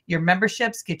earlier, your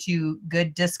memberships get you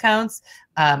good discounts.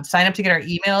 Sign up to get our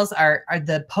emails.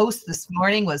 The post this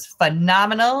morning was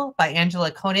phenomenal by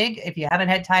Angela Koenig. If you haven't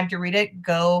had time to read it,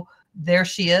 go. There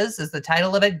she is the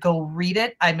title of it. Go read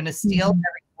it. I'm going to steal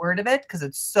every word of it because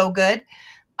it's so good.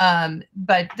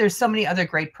 But there's so many other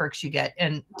great perks you get.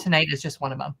 And tonight is just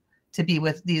one of them, to be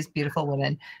with these beautiful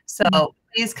women. So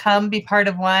please come be part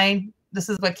of Wine. This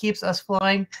is what keeps us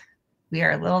flowing. We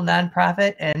are a little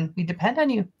nonprofit and we depend on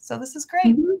you. So this is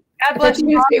great. God bless you.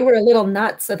 I thought you were going to say we're a little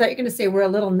nuts. I thought you were going to say we're a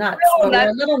little nuts. We're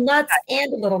a little nuts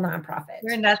and a little nonprofit.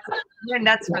 We're nuts. We're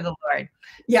nuts for the Lord.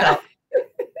 Yeah. So,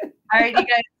 all right, you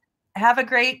guys. Have a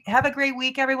great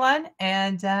week, everyone.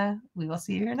 And we will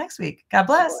see you here next week. God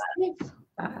bless.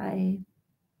 Bye.